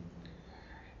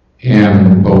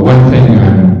 But one thing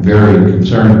I'm very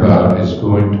concerned about is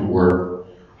going to work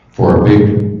for a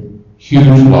big,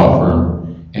 huge law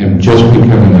firm and just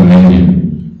becoming a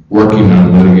minion, working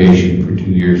on litigation for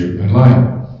 2 years of my life.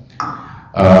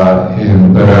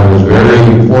 But I was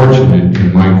very fortunate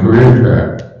in my career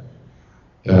track.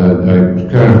 I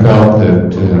kind of felt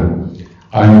that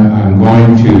I'm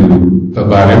going to,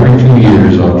 about every 2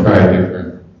 years, I'll try a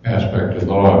different aspect of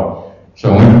the law.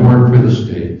 So I went to work for the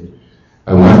state.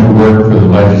 I went to work for the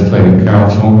Legislative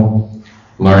Council,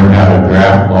 learned how to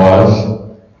draft laws,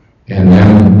 and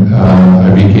then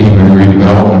I became a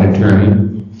redevelopment attorney.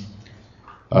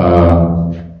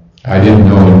 I didn't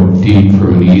know a deed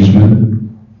from an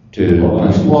easement to... Well,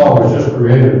 this law was just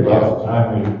created about the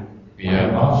time we Yeah.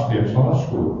 lost kids law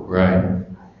school. Right.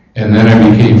 And then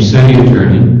I became city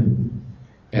attorney.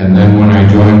 And then when I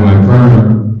joined my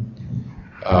firm,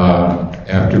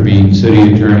 after being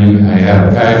city attorney, I had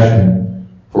a passion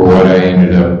for what I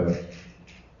ended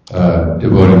up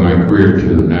devoting my career to.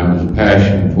 And that was a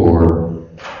passion for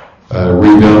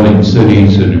rebuilding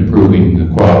cities and improving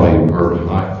the quality of urban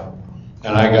life.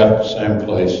 And I got the same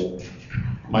place.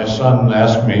 My son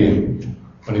asked me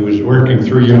when he was working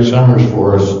 3 summers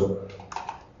for us,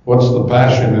 what's the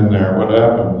passion in there? What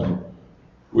happened?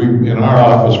 In our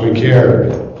office, we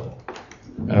cared.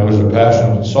 And it was a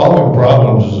passion. Solving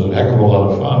problems is a heck of a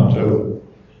lot of fun, too.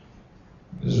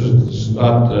 This is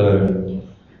not the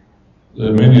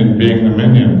minion being the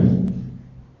minion.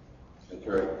 That's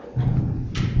right.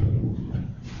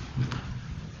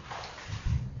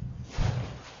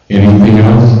 Anything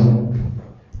else?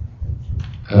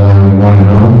 You want to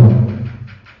know?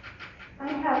 I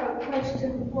have a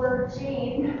question for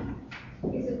Gene.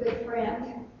 He's a good friend.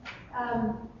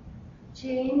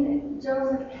 Gene,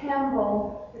 Joseph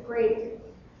Campbell, the great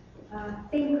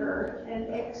thinker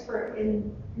and expert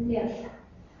in myth,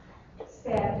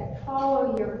 said,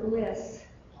 follow your bliss.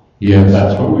 Yes.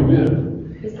 That's what we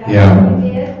did. Is that Yeah. what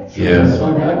you did? Yes. So I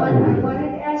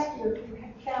wanted to ask you if you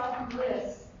had found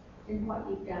bliss in what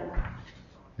you've done.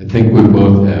 I think we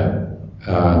both have.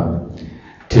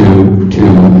 To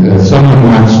someone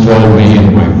once told me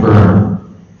in my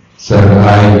firm, said,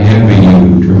 I envy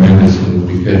you tremendously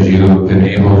because you have been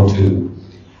able to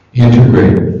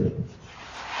integrate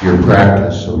your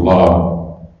practice of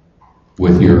law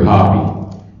with your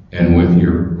hobby and with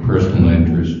your personal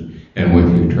interest and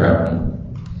with your traveling.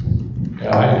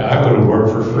 Yeah, I would have worked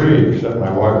for free, except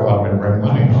my wife wanted me to bring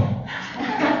money home.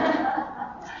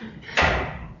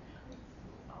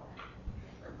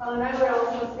 Well, and I would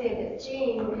also say that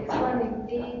Gene is one of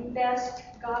the best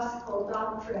gospel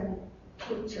doctrine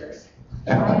teachers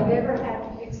I have ever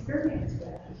had experience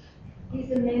with.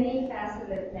 He's a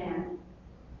many-faceted man.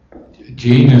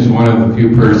 Gene is one of the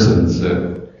few persons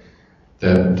that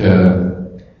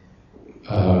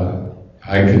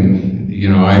I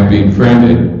can, I've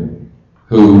befriended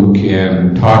who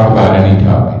can talk about any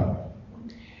topic,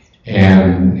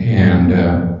 and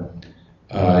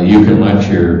you can let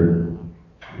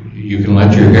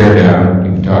your hair down.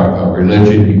 You can talk about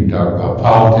religion. You can talk about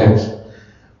politics,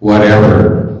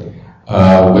 whatever,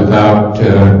 without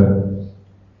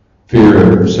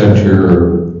fear of censure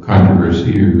or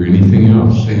controversy or anything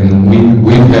else. And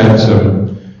we've had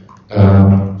some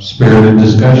spirited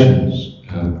discussions.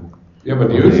 Yeah,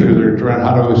 but usually they're trying,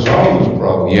 how do we solve this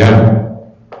problem? Yeah,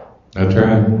 that's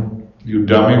right. You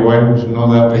dummy, why didn't you know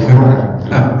that before?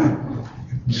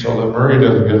 So that Murray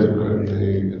doesn't get the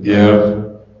Yeah.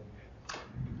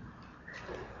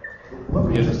 Let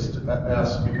me just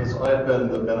ask, because I've been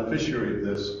the beneficiary of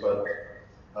this, but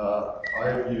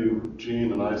I view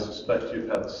Gene, and I suspect you've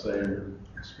had the same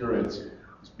experience,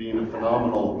 as being a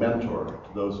phenomenal mentor to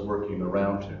those working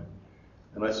around him.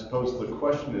 And I suppose the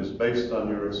question is, based on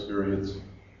your experience,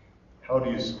 how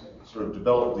do you sort of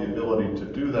develop the ability to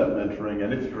do that mentoring?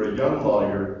 And if you're a young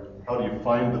lawyer, how do you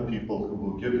find the people who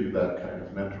will give you that kind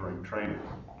of mentoring training?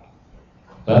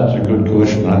 That's a good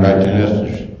question. I'd like to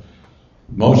ask.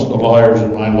 Most of the lawyers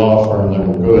in my law firm that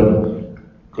were good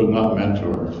could not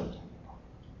mentor.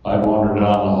 I'd wander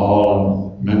down the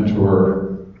hall and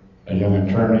mentor a young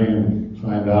attorney and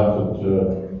find out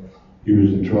that he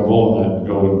was in trouble, and I'd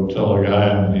go and tell the guy,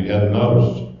 and he hadn't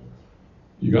noticed.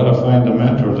 You got to find the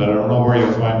mentors. I don't know where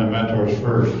you find the mentors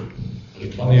first.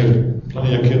 There's plenty of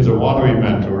kids that want to be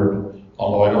mentored,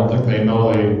 although I don't think they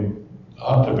know they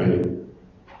ought to be.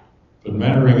 But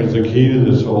mentoring is the key to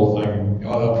this whole thing. You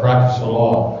ought to practice the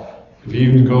law. If you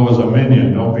even go as a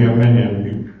minion, don't be a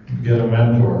minion. You get a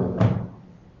mentor.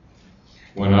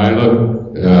 When I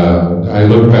look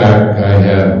back, I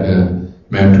had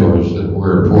mentors that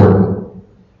were important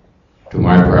to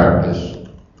my practice.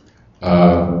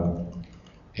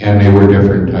 And they were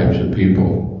different types of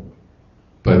people,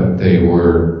 but they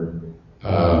were,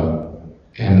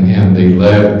 and they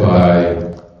led by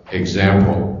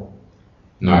example,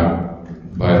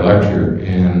 not by lecture.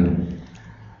 And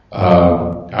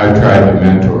I tried to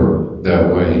mentor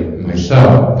that way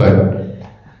myself, but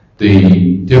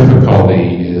the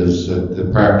difficulty is that the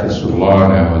practice of law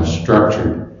now is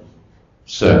structured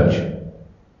such.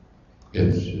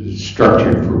 It's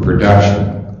structured for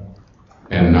production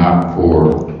and not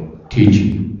for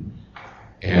teaching.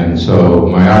 And so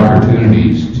my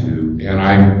opportunities to, and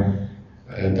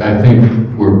I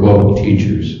think we're both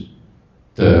teachers.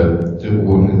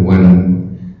 When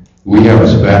we have a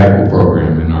sabbatical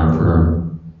program in our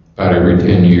firm, about every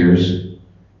 10 years,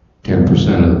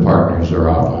 10% of the partners are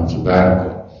off on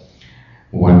sabbatical.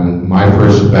 When my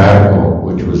first sabbatical,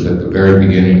 which was at the very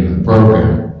beginning of the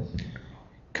program,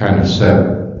 kind of set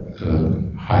a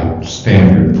high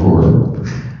standard for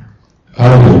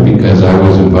others, because I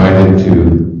was invited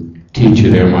to teach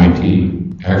at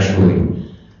MIT, actually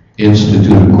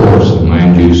institute a course in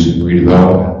land use and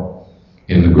redevelopment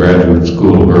in the Graduate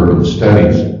School of Urban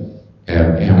Studies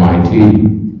at MIT,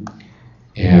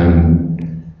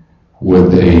 and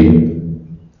with a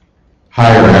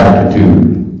higher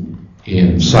aptitude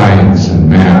in science and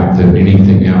math than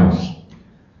anything else.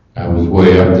 I was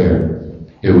way up there.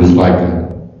 It was like a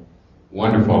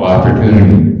wonderful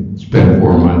opportunity to spend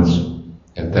 4 months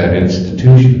at that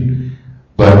institution.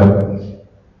 But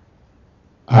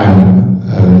I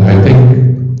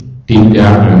think deep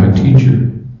down I'm a teacher.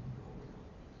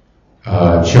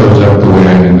 It shows up the way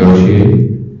I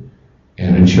negotiate,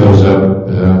 and it shows up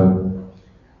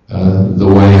the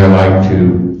way I like to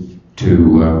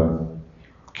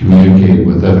communicate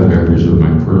with other members of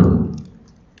my firm.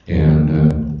 And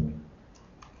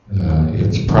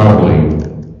it's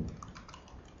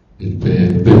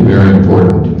been very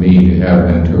important to me to have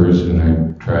mentors, and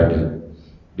I've tried to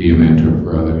be a mentor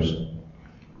for others.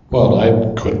 Well, I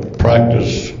quit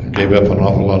practice, gave up an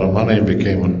awful lot of money, and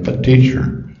became a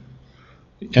teacher.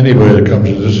 Anybody that comes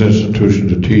to this institution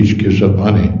to teach gives up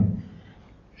money.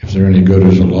 if they're any good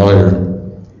as a lawyer.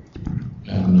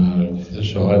 And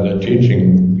so the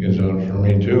teaching is on for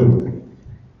me too.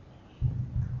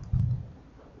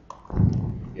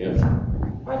 Yeah.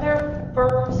 Are there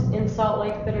firms in Salt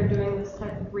Lake that are doing this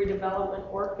type of redevelopment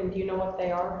work, and do you know what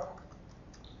they are?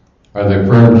 Are there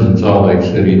firms in Salt Lake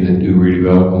City that do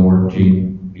redevelopment work,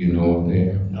 Gene? Do you know what they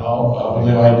are? No,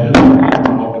 I didn't.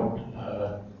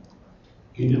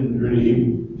 He didn't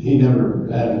really, he never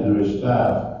added to his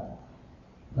staff.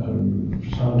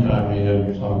 Sometime he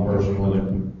had some person with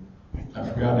him.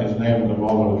 I've forgotten his name at the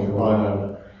moment. If you want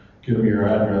to give me your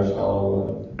address,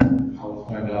 I'll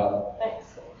find out. Thanks.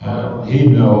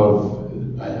 He'd know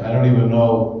if, I don't even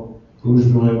know who's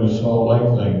doing the Salt Lake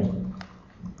thing.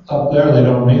 Up there, they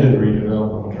don't need a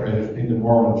redevelopment, right? They just need the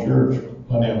Mormon church,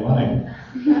 plenty of money.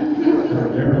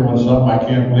 They're doing something I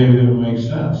can't believe it even makes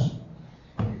sense.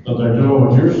 But they're doing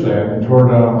what you're saying. They tore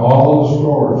down all the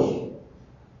stores.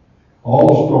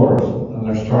 And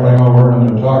they're starting over, and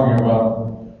they're talking about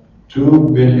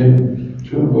 $2 billion, Yeah.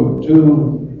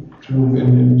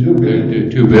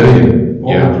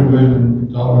 $2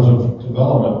 billion of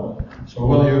development. So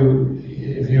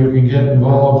if you can get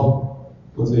involved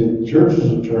with the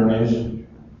church's attorneys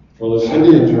or the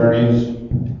city attorneys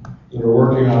that are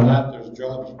working on that, there's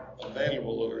jobs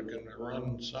available that are going to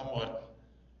run somewhat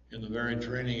in the very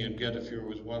training you'd get if you were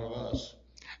with one of us.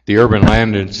 The Urban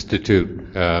Land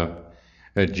Institute,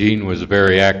 Gene was a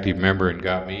very active member and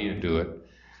got me into it,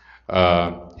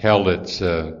 held its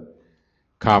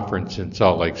conference in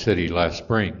Salt Lake City last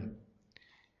spring,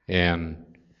 and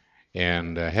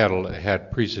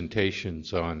had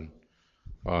presentations on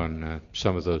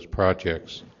some of those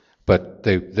projects, but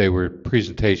they were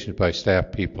presentations by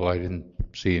staff people. I didn't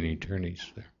see any attorneys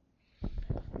there.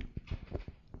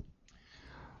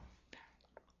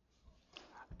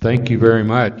 Thank you very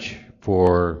much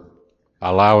for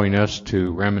allowing us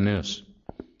to reminisce.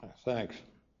 Thanks.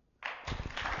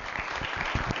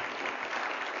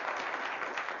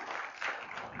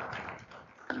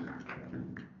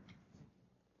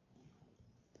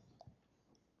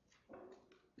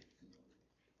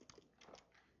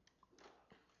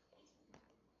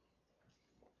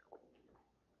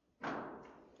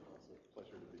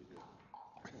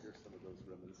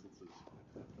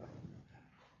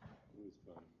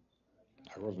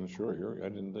 I wasn't sure. I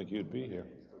didn't think you'd be here.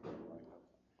 I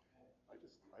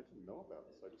didn't know about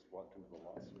this. I just walked into the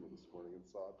law school this morning and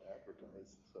saw it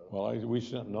advertised. So. Well, we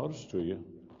sent notice to you.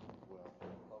 Well,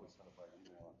 probably sent it by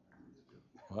email.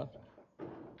 What?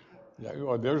 Yeah,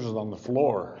 well, theirs is on the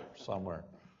floor somewhere.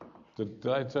 Did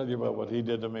I tell you about what he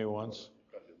did to me once?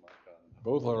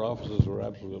 Both our offices were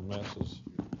absolute messes.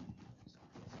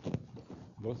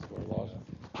 Both were lost.